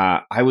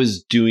 I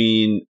was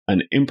doing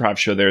an improv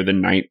show there the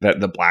night that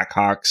the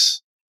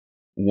Blackhawks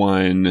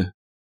won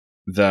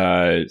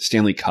the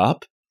Stanley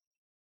Cup.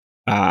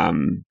 I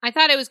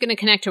thought it was going to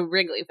connect to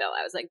Wrigleyville.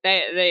 I was like,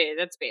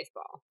 that's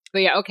baseball. But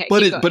yeah, okay.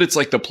 But it's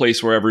like the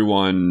place where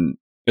everyone.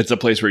 It's a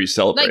place where you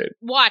celebrate. Like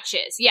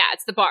watches. Yeah,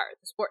 it's the bar,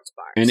 the sports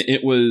bar. And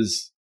it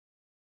was,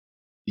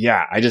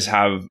 I just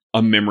have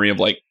a memory of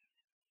like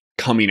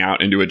coming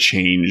out into a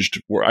changed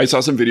where I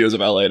saw some videos of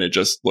LA and it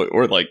just,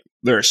 or like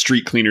there are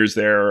street cleaners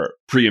there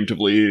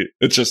preemptively.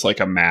 It's just like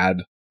a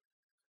mad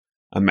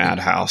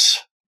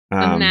house.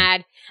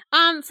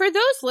 For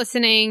those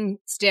listening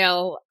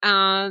still,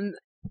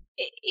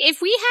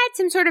 if we had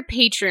some sort of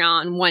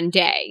Patreon one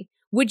day,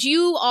 would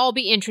you all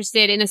be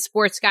interested in a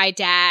Sports Guy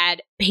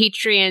Dad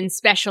Patreon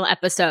special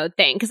episode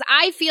thing? Because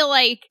I feel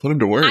like put him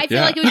to work. I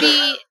feel like it would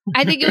be.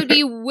 I think it would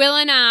be Will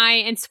and I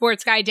and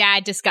Sports Guy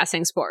Dad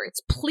discussing sports.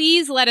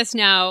 Please let us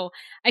know.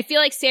 I feel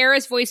like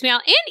Sarah's voicemail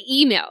and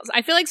emails.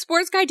 I feel like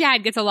Sports Guy Dad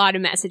gets a lot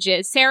of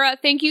messages. Sarah,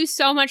 thank you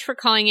so much for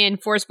calling in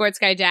for Sports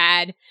Guy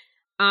Dad.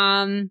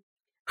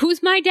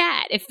 Who's my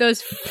dad? If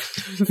those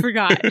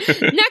forgot.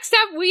 Next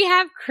up, we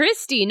have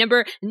Christy,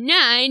 number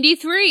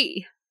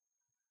 93.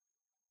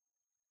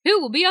 Who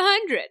will be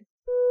 100?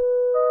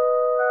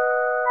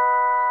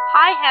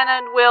 Hi,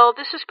 Hannah and Will.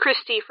 This is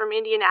Christy from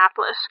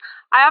Indianapolis.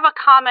 I have a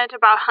comment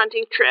about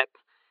Hunting Trip.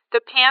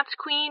 The Pants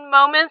Queen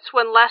moments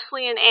when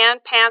Leslie and Anne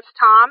pants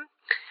Tom.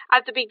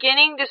 At the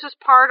beginning, this is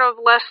part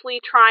of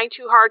Leslie trying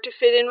too hard to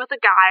fit in with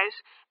the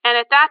guys, and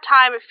at that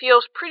time it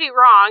feels pretty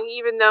wrong,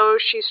 even though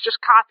she's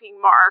just copying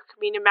Mark. I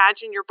mean,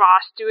 imagine your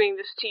boss doing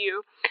this to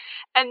you.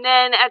 And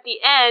then at the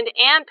end,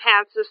 Anne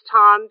pantses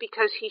Tom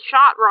because he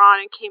shot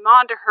Ron and came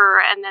on to her,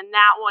 and then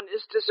that one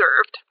is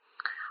deserved.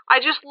 I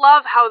just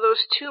love how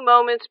those two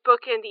moments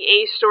bookend the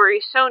A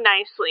story so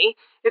nicely.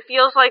 It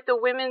feels like the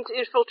women's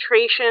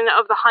infiltration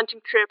of the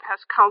hunting trip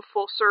has come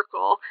full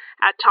circle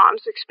at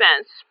Tom's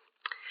expense.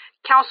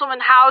 Councilman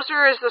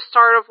Hauser is the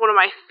start of one of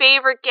my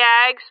favorite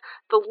gags,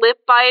 the lip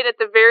bite at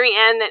the very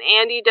end that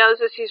Andy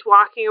does as he's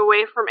walking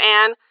away from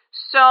Anne.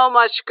 So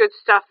much good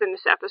stuff in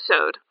this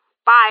episode.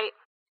 Bye.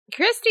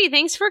 Christy,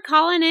 thanks for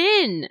calling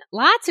in.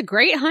 Lots of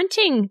great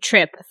hunting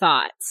trip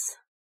thoughts.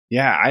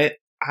 Yeah,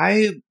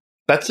 I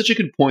that's such a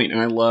good point, and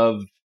I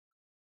love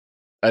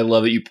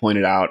that you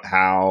pointed out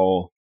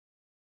how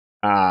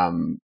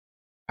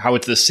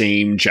it's the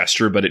same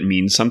gesture but it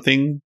means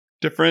something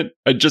different.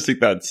 I just think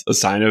that's a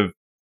sign of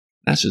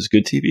that's just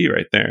good TV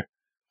right there.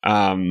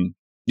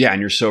 Yeah, and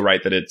you're so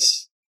right that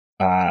it's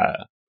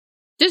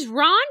Does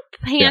Ron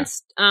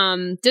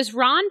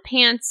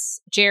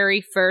pants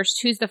Jerry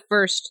first? Who's the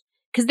first?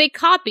 Because they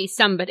copy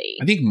somebody.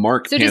 I think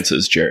Mark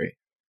pantses Jerry.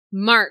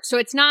 Mark. So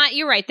it's not,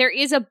 you're right. There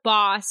is a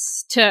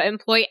boss to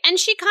employ, and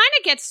she kind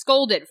of gets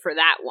scolded for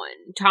that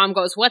one. Tom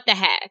goes, what the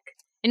heck?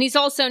 And he's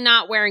also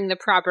not wearing the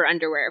proper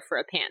underwear for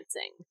a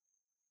pantsing.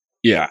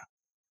 Yeah.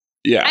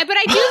 Yeah. But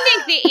I do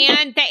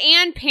think the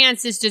Anne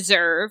pants is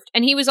deserved,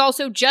 and he was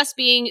also just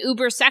being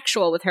uber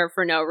sexual with her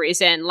for no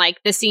reason,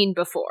 like the scene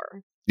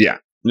before. Yeah.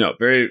 No,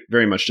 very,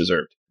 very much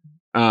deserved.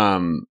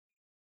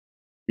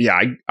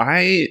 Yeah,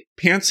 I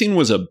pantsing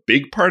was a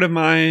big part of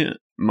my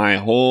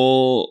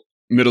whole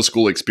middle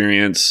school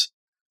experience,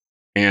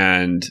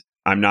 and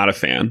I'm not a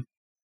fan.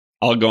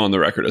 I'll go on the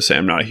record to say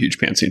I'm not a huge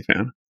pantsing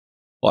fan.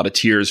 A lot of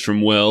tears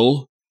from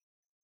Will.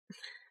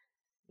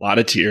 A lot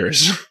of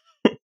tears.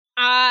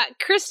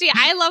 Christy,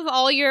 I love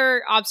all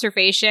your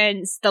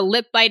observations. The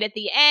lip bite at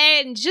the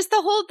end, just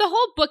the whole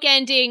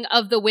bookending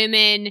of the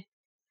women.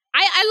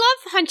 I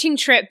love Hunting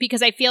Trip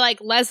because I feel like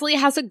Leslie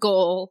has a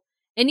goal,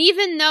 and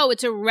even though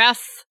it's a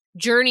rough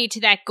journey to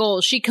that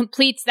goal, she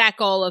completes that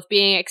goal of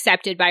being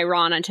accepted by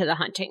Ron onto the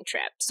hunting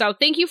trip. So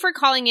thank you for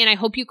calling in. I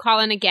hope you call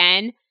in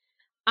again.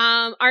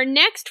 Our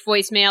next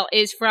voicemail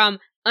is from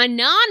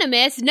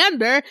anonymous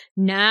number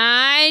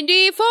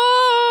 94.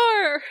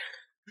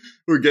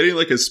 We're getting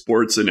like a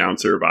sports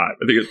announcer vibe.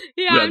 I think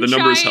the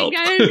numbers help.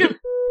 Hi,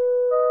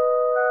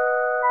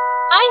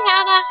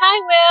 Hannah. Hi,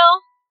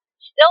 Will.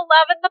 Still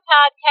loving the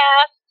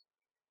podcast.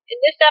 In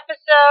this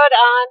episode,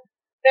 I'm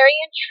very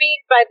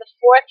intrigued by the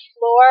fourth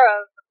floor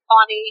of the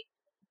Pawnee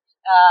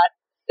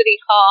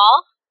City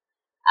Hall.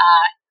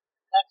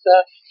 That's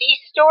a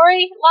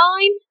C-story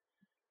line.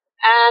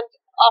 And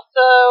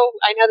also,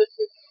 I know this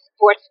is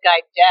Sports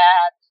Guy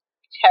Dad's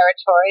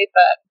territory,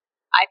 but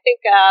I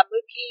think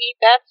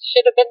Mookie Betts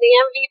should have been the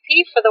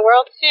MVP for the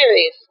World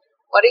Series.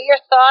 What are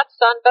your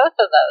thoughts on both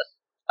of those?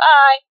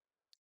 Bye.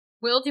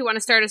 Will, do you want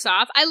to start us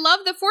off? I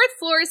love the fourth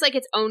floor is like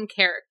its own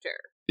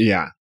character.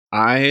 Yeah.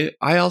 I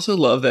also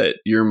love that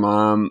your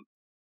mom,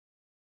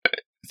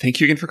 thank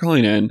you again for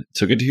calling in.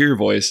 So good to hear your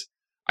voice.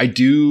 I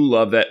do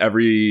love that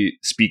every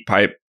speak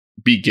pipe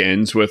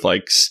begins with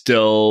like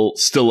still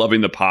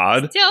loving the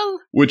pod.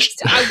 What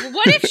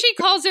if she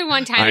calls it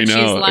one time I and know,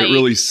 she's like, it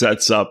really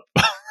sets up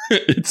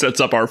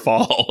our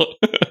fall.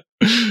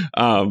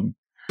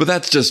 But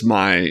that's just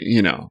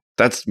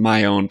that's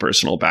my own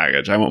personal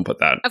baggage. I won't put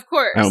that. Of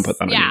course. I won't put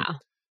that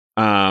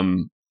on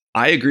you.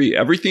 I agree.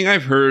 Everything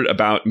I've heard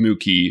about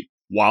Mookie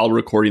while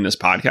recording this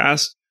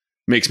podcast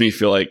makes me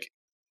feel like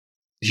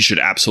he should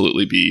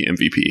absolutely be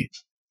MVP.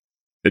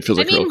 It feels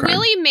like a real crime.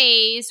 Willie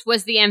Mays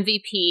was the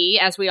MVP,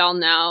 as we all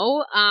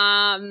know.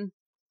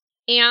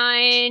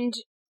 And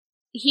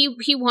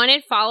he won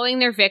it following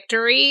their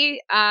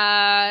victory.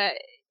 Yeah.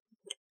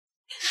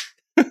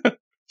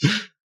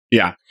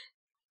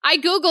 I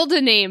Googled a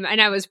name and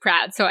I was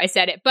proud, so I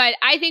said it. But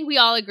I think we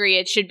all agree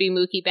it should be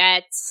Mookie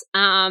Betts.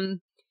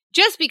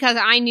 Just because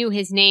I knew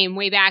his name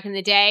way back in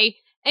the day.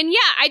 And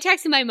yeah, I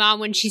texted my mom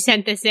when she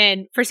sent this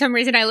in. For some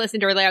reason, I listened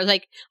to her later. I was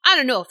like, I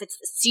don't know if it's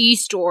the C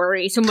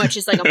story so much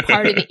as like a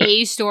part of the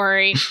A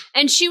story.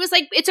 And she was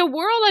like, it's a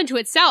world unto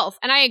itself.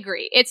 And I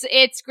agree. It's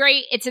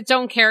great. It's its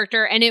own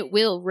character and it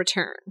will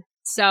return.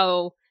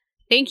 So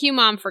thank you,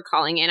 Mom, for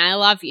calling in. I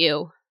love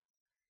you.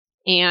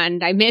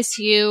 And I miss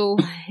you.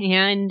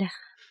 And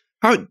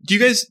how do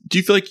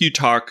you feel like you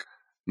talk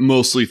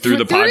mostly through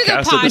the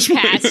podcast at this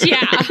point?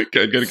 Yeah.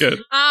 Good.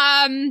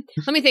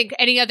 Let me think.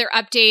 Any other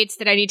updates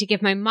that I need to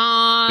give my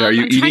mom?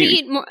 Yeah, I'm trying to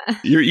eat more.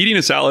 You're eating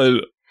a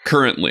salad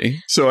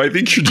currently, so I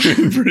think you're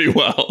doing pretty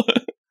well.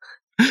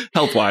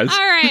 Health-wise. All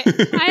right.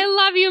 I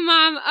love you,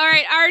 Mom. All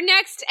right. Our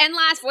next and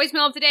last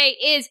voicemail of the day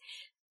is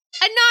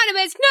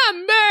anonymous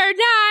number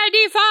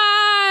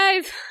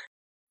 95.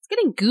 It's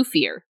getting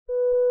goofier.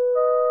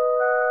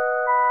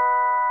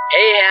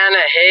 Hey,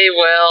 Hannah. Hey,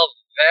 Will.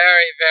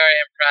 Very, very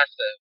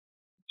impressive.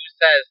 Who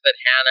says that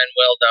Hannah and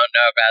Will don't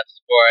know about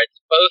sports?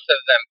 Both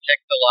of them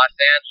picked the Los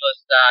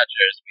Angeles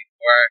Dodgers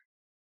before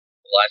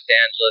the Los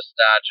Angeles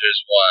Dodgers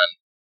won.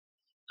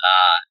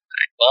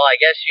 Well, I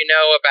guess you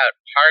know about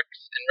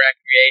parks and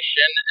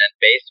recreation, and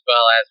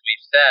baseball, as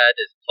we've said,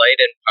 is played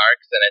in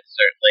parks, and it's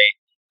certainly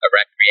a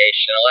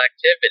recreational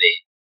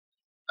activity.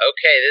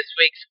 Okay, this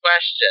week's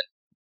question.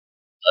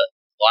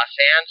 Los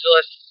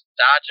Angeles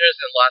Dodgers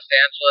and Los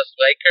Angeles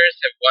Lakers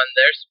have won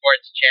their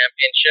sports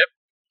championship,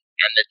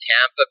 and the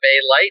Tampa Bay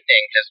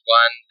Lightning has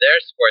won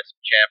their sports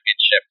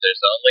championship.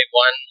 There's only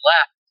one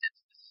left.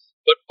 It's the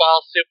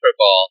football Super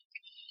Bowl.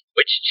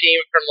 Which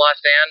team from Los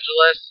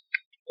Angeles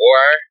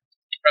or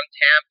from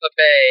Tampa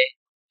Bay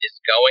is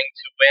going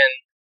to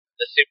win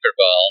the Super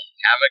Bowl?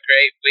 Have a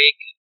great week.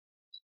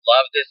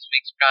 Love this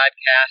week's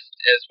podcast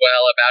as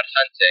well about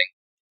hunting.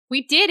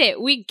 We did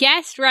it. We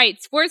guessed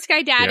right. Sports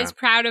Guy Dad is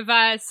proud of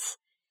us.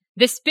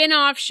 The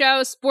spin-off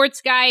show,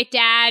 Sports Guy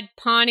Dad,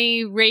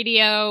 Pawnee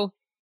Radio,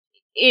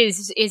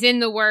 is in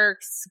the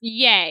works.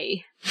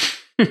 Yay.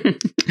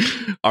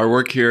 Our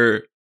work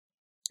here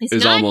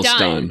is almost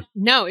done.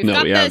 No, we've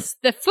got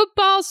the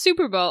football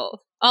Super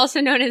Bowl,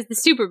 also known as the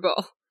Super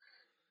Bowl.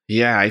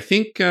 Yeah, I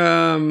think it's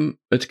going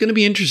to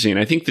be interesting.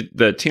 I think that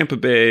the Tampa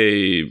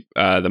Bay,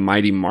 the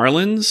Mighty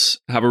Marlins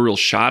have a real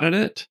shot at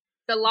it.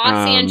 The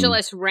Los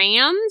Angeles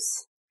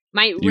Rams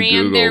might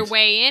ram their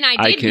way in.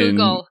 I can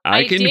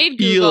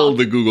feel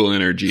the Google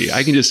energy.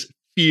 I can just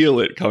feel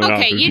it coming off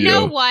of you. Okay, you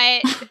know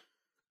what?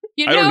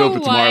 I don't know if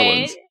it's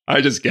Marlins.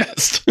 I just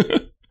guessed.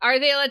 Are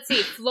they, let's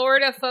see,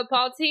 Florida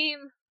football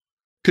team?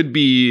 Could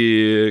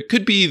be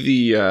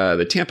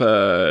the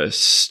Tampa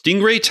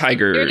Stingray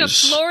Tigers. They're the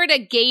Florida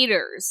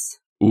Gators.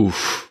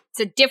 Oof. It's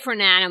a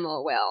different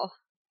animal, Will.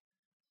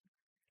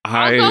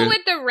 I'll go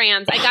with the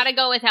Rams. I gotta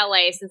go with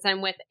LA since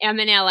I'm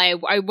in LA.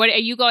 What are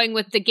you going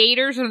with, the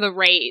Gators or the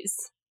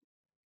Rays?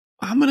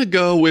 I'm gonna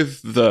go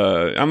with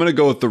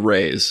the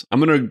Rays. I'm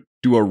gonna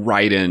do a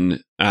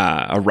write-in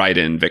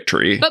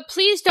victory. But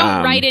please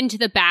don't write into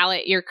the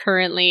ballot you're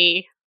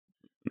currently.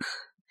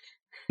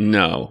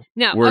 No,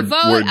 we're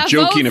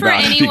joking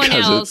about it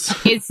because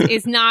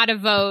is not a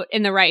vote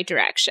in the right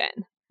direction.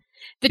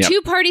 The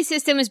two-party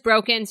system is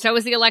broken. So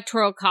is the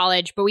Electoral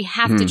College, but we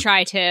have to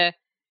try to.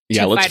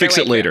 Yeah, let's fix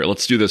it later.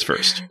 Let's do this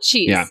first.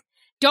 Jeez. Yeah.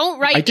 Don't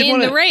write in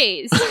the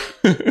Rays.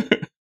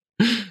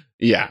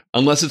 Yeah,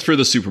 unless it's for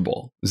the Super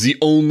Bowl. The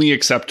only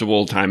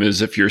acceptable time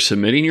is if you're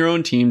submitting your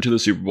own team to the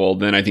Super Bowl,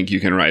 then I think you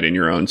can write in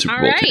your own Super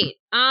Bowl team.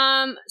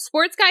 All right.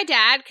 Sports Guy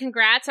Dad,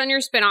 congrats on your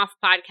spinoff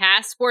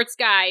podcast. Sports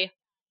Guy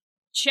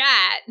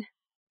Chat.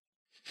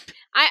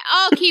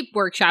 I'll keep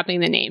workshopping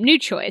the name. New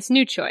choice. I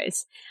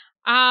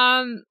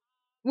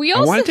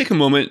want to take a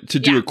moment to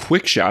do a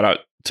quick shout out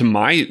to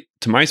my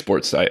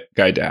Sports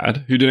Guy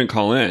Dad, who didn't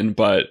call in,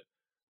 but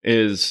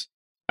is,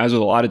 as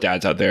with a lot of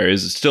dads out there,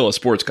 is still a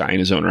sports guy in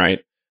his own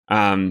right.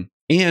 And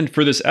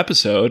for this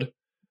episode,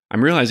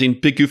 I'm realizing,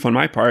 big goof on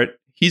my part,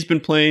 he's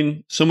been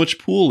playing so much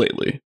pool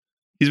lately.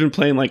 He's been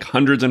playing like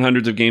hundreds and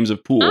hundreds of games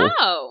of pool.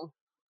 Oh.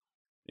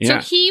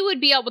 Yeah. So he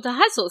would be able to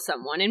hustle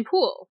someone in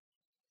pool.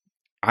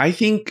 I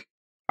think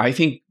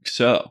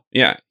so.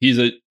 Yeah. He's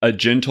a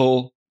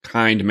gentle,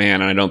 kind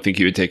man, and I don't think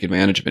he would take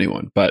advantage of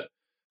anyone. But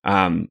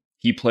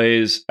he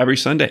plays every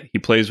Sunday. He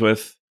plays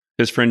with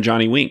his friend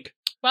Johnny Wink.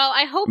 Well,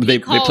 I hope they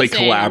play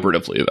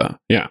collaboratively, though.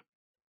 Yeah.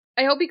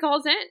 I hope he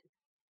calls in.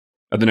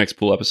 At the next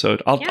pool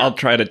episode. I'll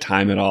try to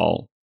time it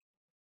all.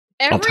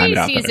 Every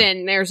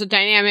season, there's a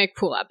dynamic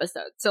pool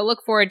episode. So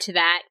look forward to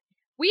that.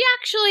 We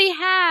actually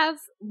have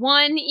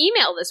one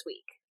email this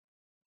week.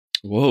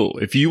 Whoa.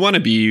 If you want to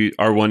be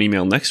our one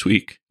email next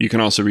week, you can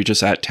also reach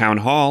us at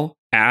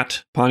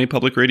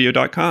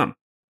townhall@pawneepublicradio.com.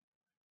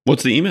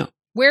 What's the email?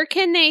 Where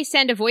can they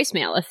send a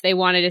voicemail if they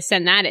wanted to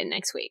send that in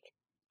next week?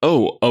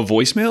 Oh, a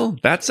voicemail?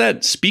 That's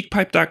at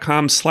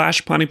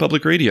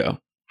speakpipe.com/pawneepublicradio.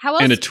 How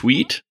else? And a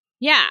tweet?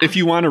 Yeah. If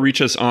you want to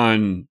reach us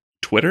on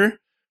Twitter,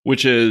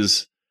 which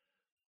is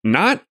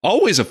not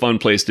always a fun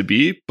place to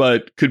be,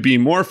 but could be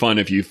more fun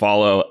if you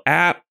follow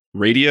at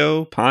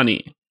Radio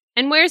Pawnee.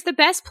 And where's the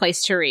best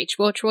place to reach,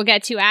 which we'll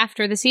get to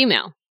after this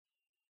email?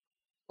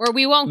 Or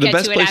we won't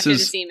get to it after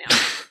this email.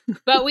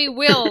 But we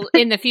will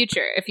in the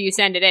future if you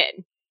send it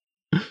in.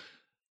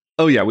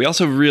 Oh, yeah. We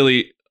also a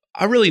really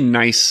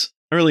nice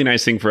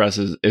thing for us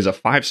is a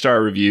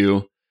 5-star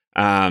review.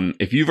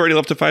 If you've already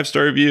left a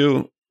 5-star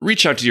review,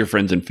 reach out to your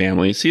friends and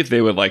family, see if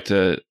they would like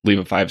to leave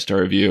a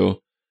 5-star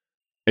review.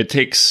 It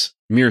takes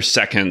mere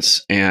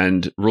seconds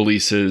and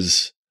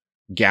releases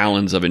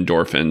gallons of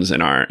endorphins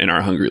in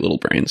our hungry little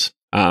brains,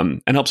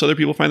 and helps other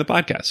people find the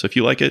podcast. So if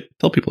you like it,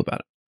 tell people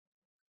about it.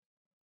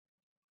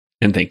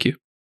 And thank you.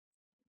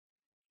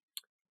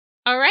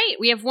 All right.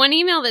 We have one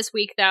email this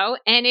week, though,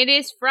 and it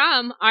is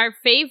from our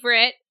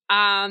favorite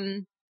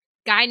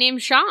guy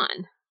named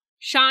Sean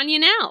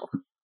Yannell.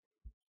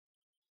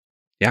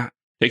 Yeah.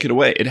 Take it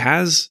away. It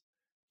has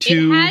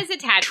two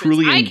attachments.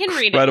 truly I can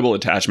read incredible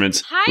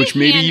attachments, which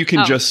maybe you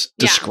can just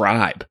yeah.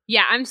 describe.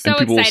 Yeah, I'm so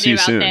excited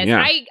about this.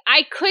 Yeah.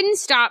 I couldn't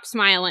stop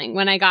smiling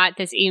when I got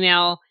this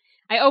email.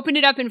 I opened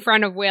it up in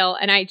front of Will,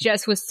 and I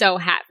just was so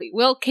happy.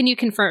 Will, can you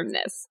confirm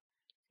this?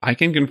 I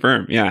can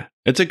confirm. Yeah.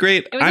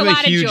 I'm a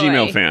huge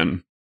email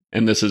fan,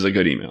 and this is a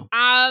good email.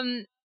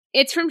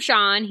 It's from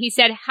Sean. He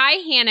said, "Hi,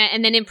 Hannah,"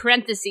 and then in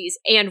parentheses,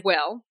 "and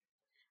Will.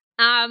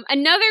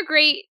 Another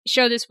great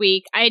show this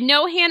week. I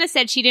know Hannah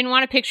said she didn't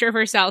want a picture of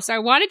herself, so I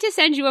wanted to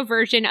send you a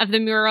version of the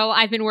mural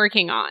I've been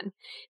working on.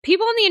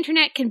 People on the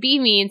internet can be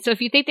mean, so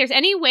if you think there's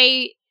any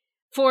way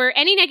for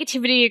any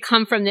negativity to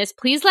come from this,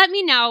 please let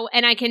me know,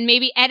 and I can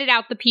maybe edit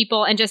out the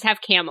people and just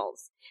have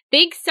camels.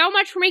 Thanks so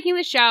much for making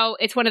the show.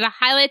 It's one of the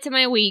highlights of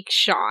my week,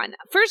 Sean."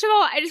 First of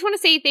all, I just want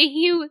to say thank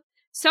you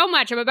so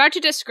much. I'm about to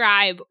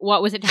describe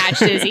what was attached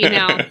to his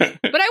email, but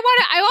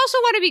I also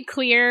want to be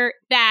clear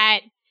that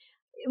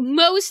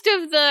most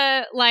of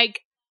the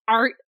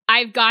art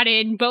I've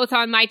gotten, both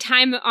on my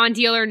time on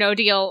Deal or No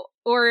Deal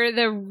or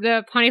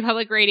the Pawnee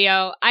Public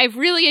Radio, I've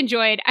really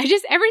enjoyed. I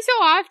just, every so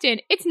often,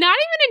 it's not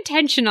even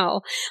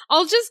intentional,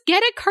 I'll just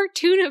get a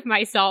cartoon of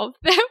myself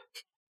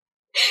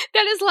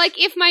that is like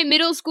if my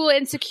middle school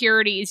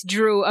insecurities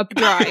drew a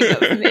drawing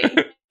of me.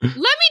 Let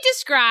me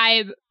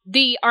describe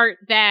the art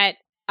that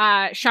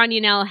Sean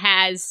Yannell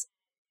has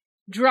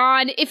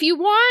drawn. If you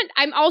want,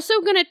 I'm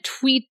also going to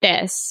tweet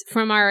this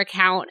from our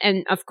account.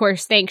 And of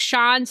course, thanks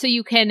Sean. So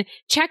you can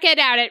check it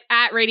out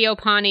at Radio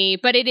Pawnee.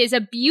 But it is a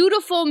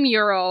beautiful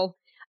mural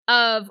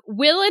of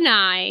Will and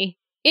I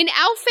in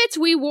outfits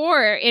we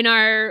wore in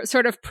our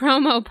sort of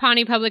promo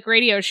Pawnee Public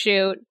Radio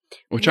shoot.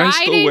 Which I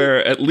still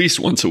wear at least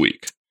once a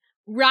week.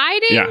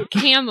 Riding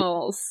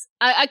camels.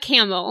 A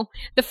camel.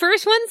 The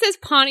first one says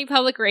Pawnee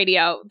Public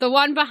Radio. The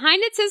one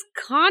behind it says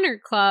Connor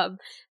Club.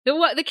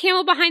 The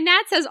camel behind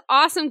that says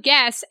Awesome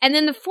Guest. And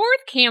then the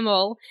fourth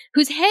camel,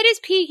 whose head is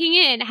peeking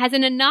in, has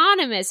an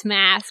anonymous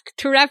mask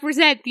to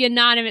represent the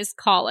anonymous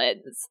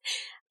call-ins.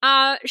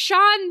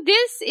 Sean,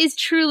 this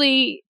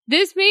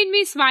made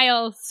me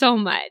smile so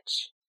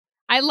much.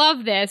 I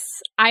love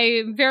this.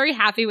 I'm very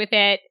happy with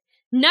it.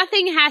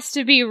 Nothing has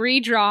to be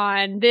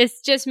redrawn.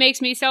 This just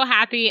makes me so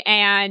happy,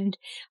 and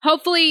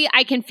hopefully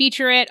I can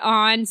feature it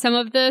on some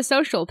of the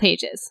social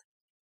pages.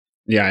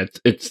 Yeah,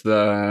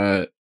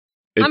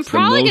 I'm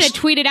probably going to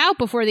tweet it out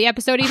before the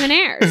episode even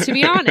airs, to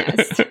be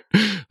honest.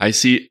 I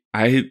see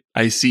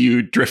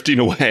you drifting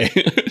away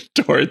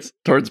towards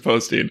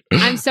posting.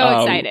 I'm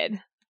so excited.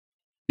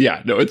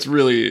 Yeah, no, it's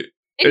really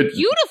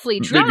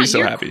beautifully drawn. Made me so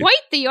You're happy.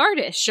 Quite the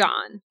artist,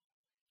 Sean.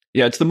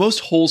 Yeah, it's the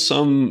most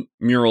wholesome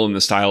mural in the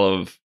style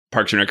of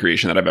Parks and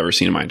Recreation that I've ever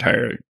seen in my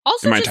entire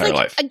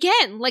life.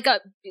 Again, like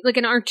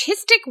an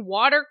artistic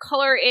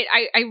watercolor.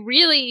 I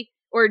really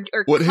or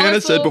what colorful. Hannah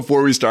said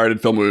before we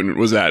started filming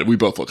was that we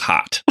both look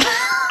hot.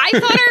 I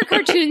thought our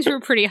cartoons were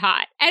pretty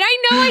hot, and I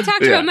know I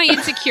talked about my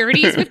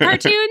insecurities with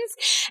cartoons,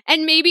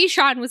 and maybe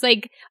Sean was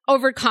like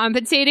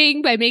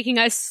overcompensating by making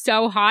us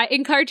so hot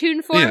in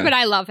cartoon form, but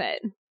I love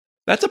it.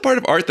 That's a part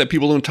of art that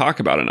people don't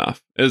talk about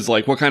enough. Is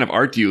like, what kind of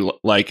art do you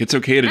like? It's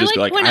okay to just be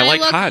like, I like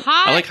hot.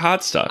 I like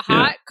hot stuff.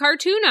 Hot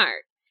cartoon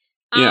art.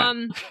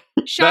 Sean,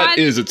 that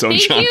is its own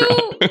genre.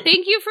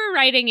 Thank you for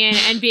writing in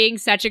and being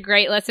such a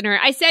great listener.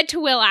 I said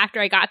to Will after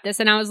I got this,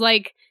 and I was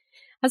like,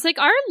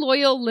 our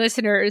loyal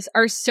listeners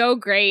are so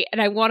great,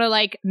 and I want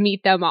to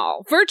meet them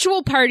all.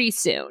 Virtual party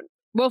soon.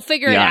 We'll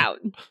figure it out.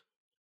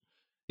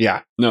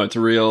 Yeah. No, it's a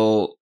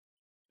real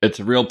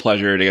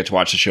pleasure to get to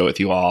watch the show with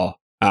you all.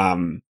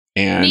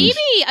 And maybe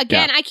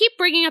again, I keep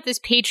bringing up this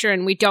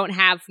Patreon we don't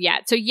have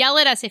yet. So yell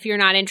at us if you're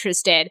not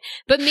interested.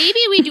 But maybe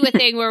we do a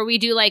thing where we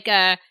do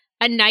a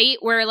night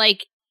where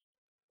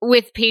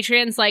with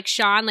patrons like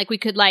Sean, we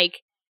could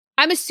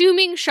I'm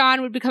assuming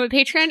Sean would become a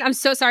patron. I'm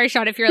so sorry,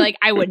 Sean, if you're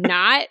I would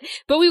not.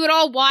 But we would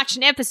all watch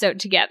an episode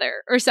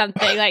together or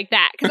something like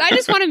that. Because I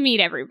just want to meet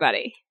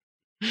everybody.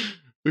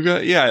 We've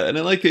got, and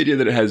I like the idea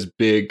that it has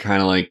big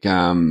kind of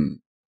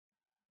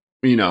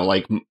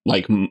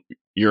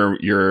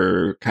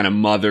your kind of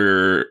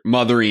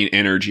mothering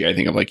energy. I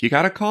think of you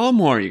gotta call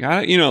more. You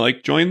gotta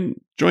join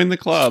the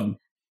club.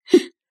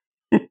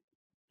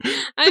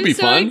 I'm be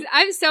fun.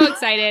 I'm so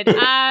excited.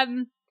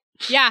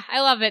 Yeah,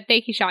 I love it.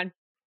 Thank you, Sean.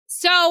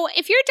 So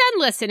if you're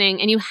done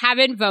listening and you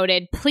haven't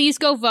voted, please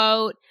go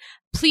vote.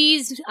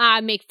 Please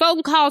make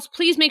phone calls.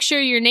 Please make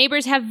sure your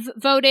neighbors have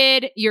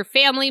voted, your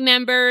family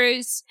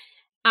members.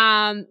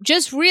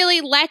 Just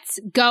really let's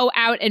go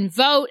out and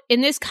vote.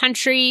 In this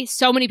country,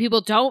 so many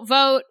people don't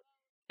vote,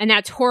 and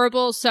that's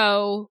horrible.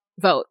 So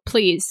vote,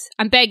 please.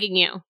 I'm begging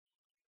you.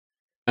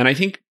 And I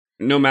think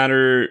no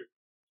matter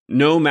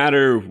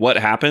what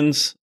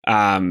happens,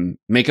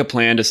 make a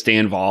plan to stay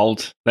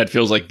involved. That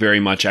feels like very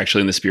much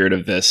actually in the spirit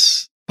of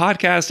this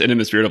podcast and in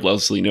the spirit of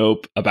Leslie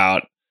Knope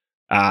about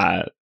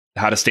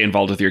how to stay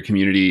involved with your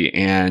community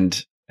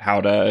and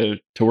how to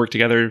work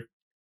together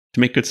to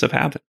make good stuff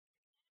happen.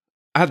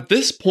 At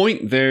this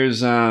point,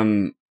 there's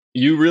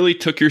you really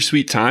took your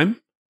sweet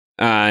time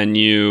and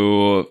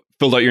you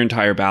filled out your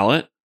entire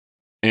ballot,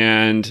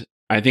 and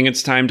I think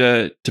it's time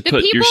to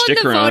put your sticker on. The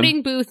people in the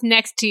voting booth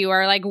next to you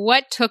are like,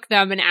 what took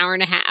them an hour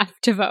and a half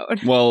to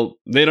vote? Well,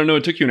 they don't know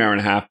it took you an hour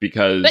and a half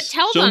because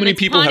so many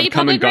people have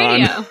come and gone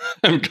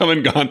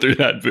through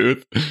that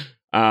booth.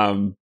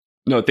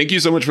 No, thank you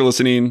so much for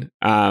listening.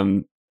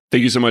 Thank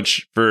you so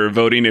much for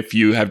voting if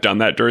you have done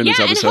that during this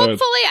episode. And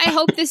hopefully, I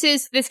hope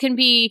this can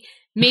be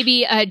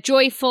maybe a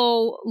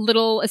joyful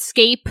little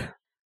escape.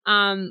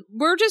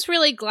 We're just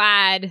really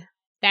glad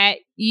that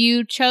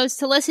you chose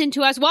to listen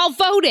to us while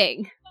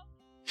voting.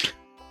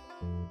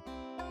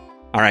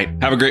 All right.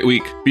 Have a great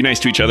week. Be nice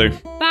to each other.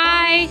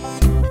 Bye.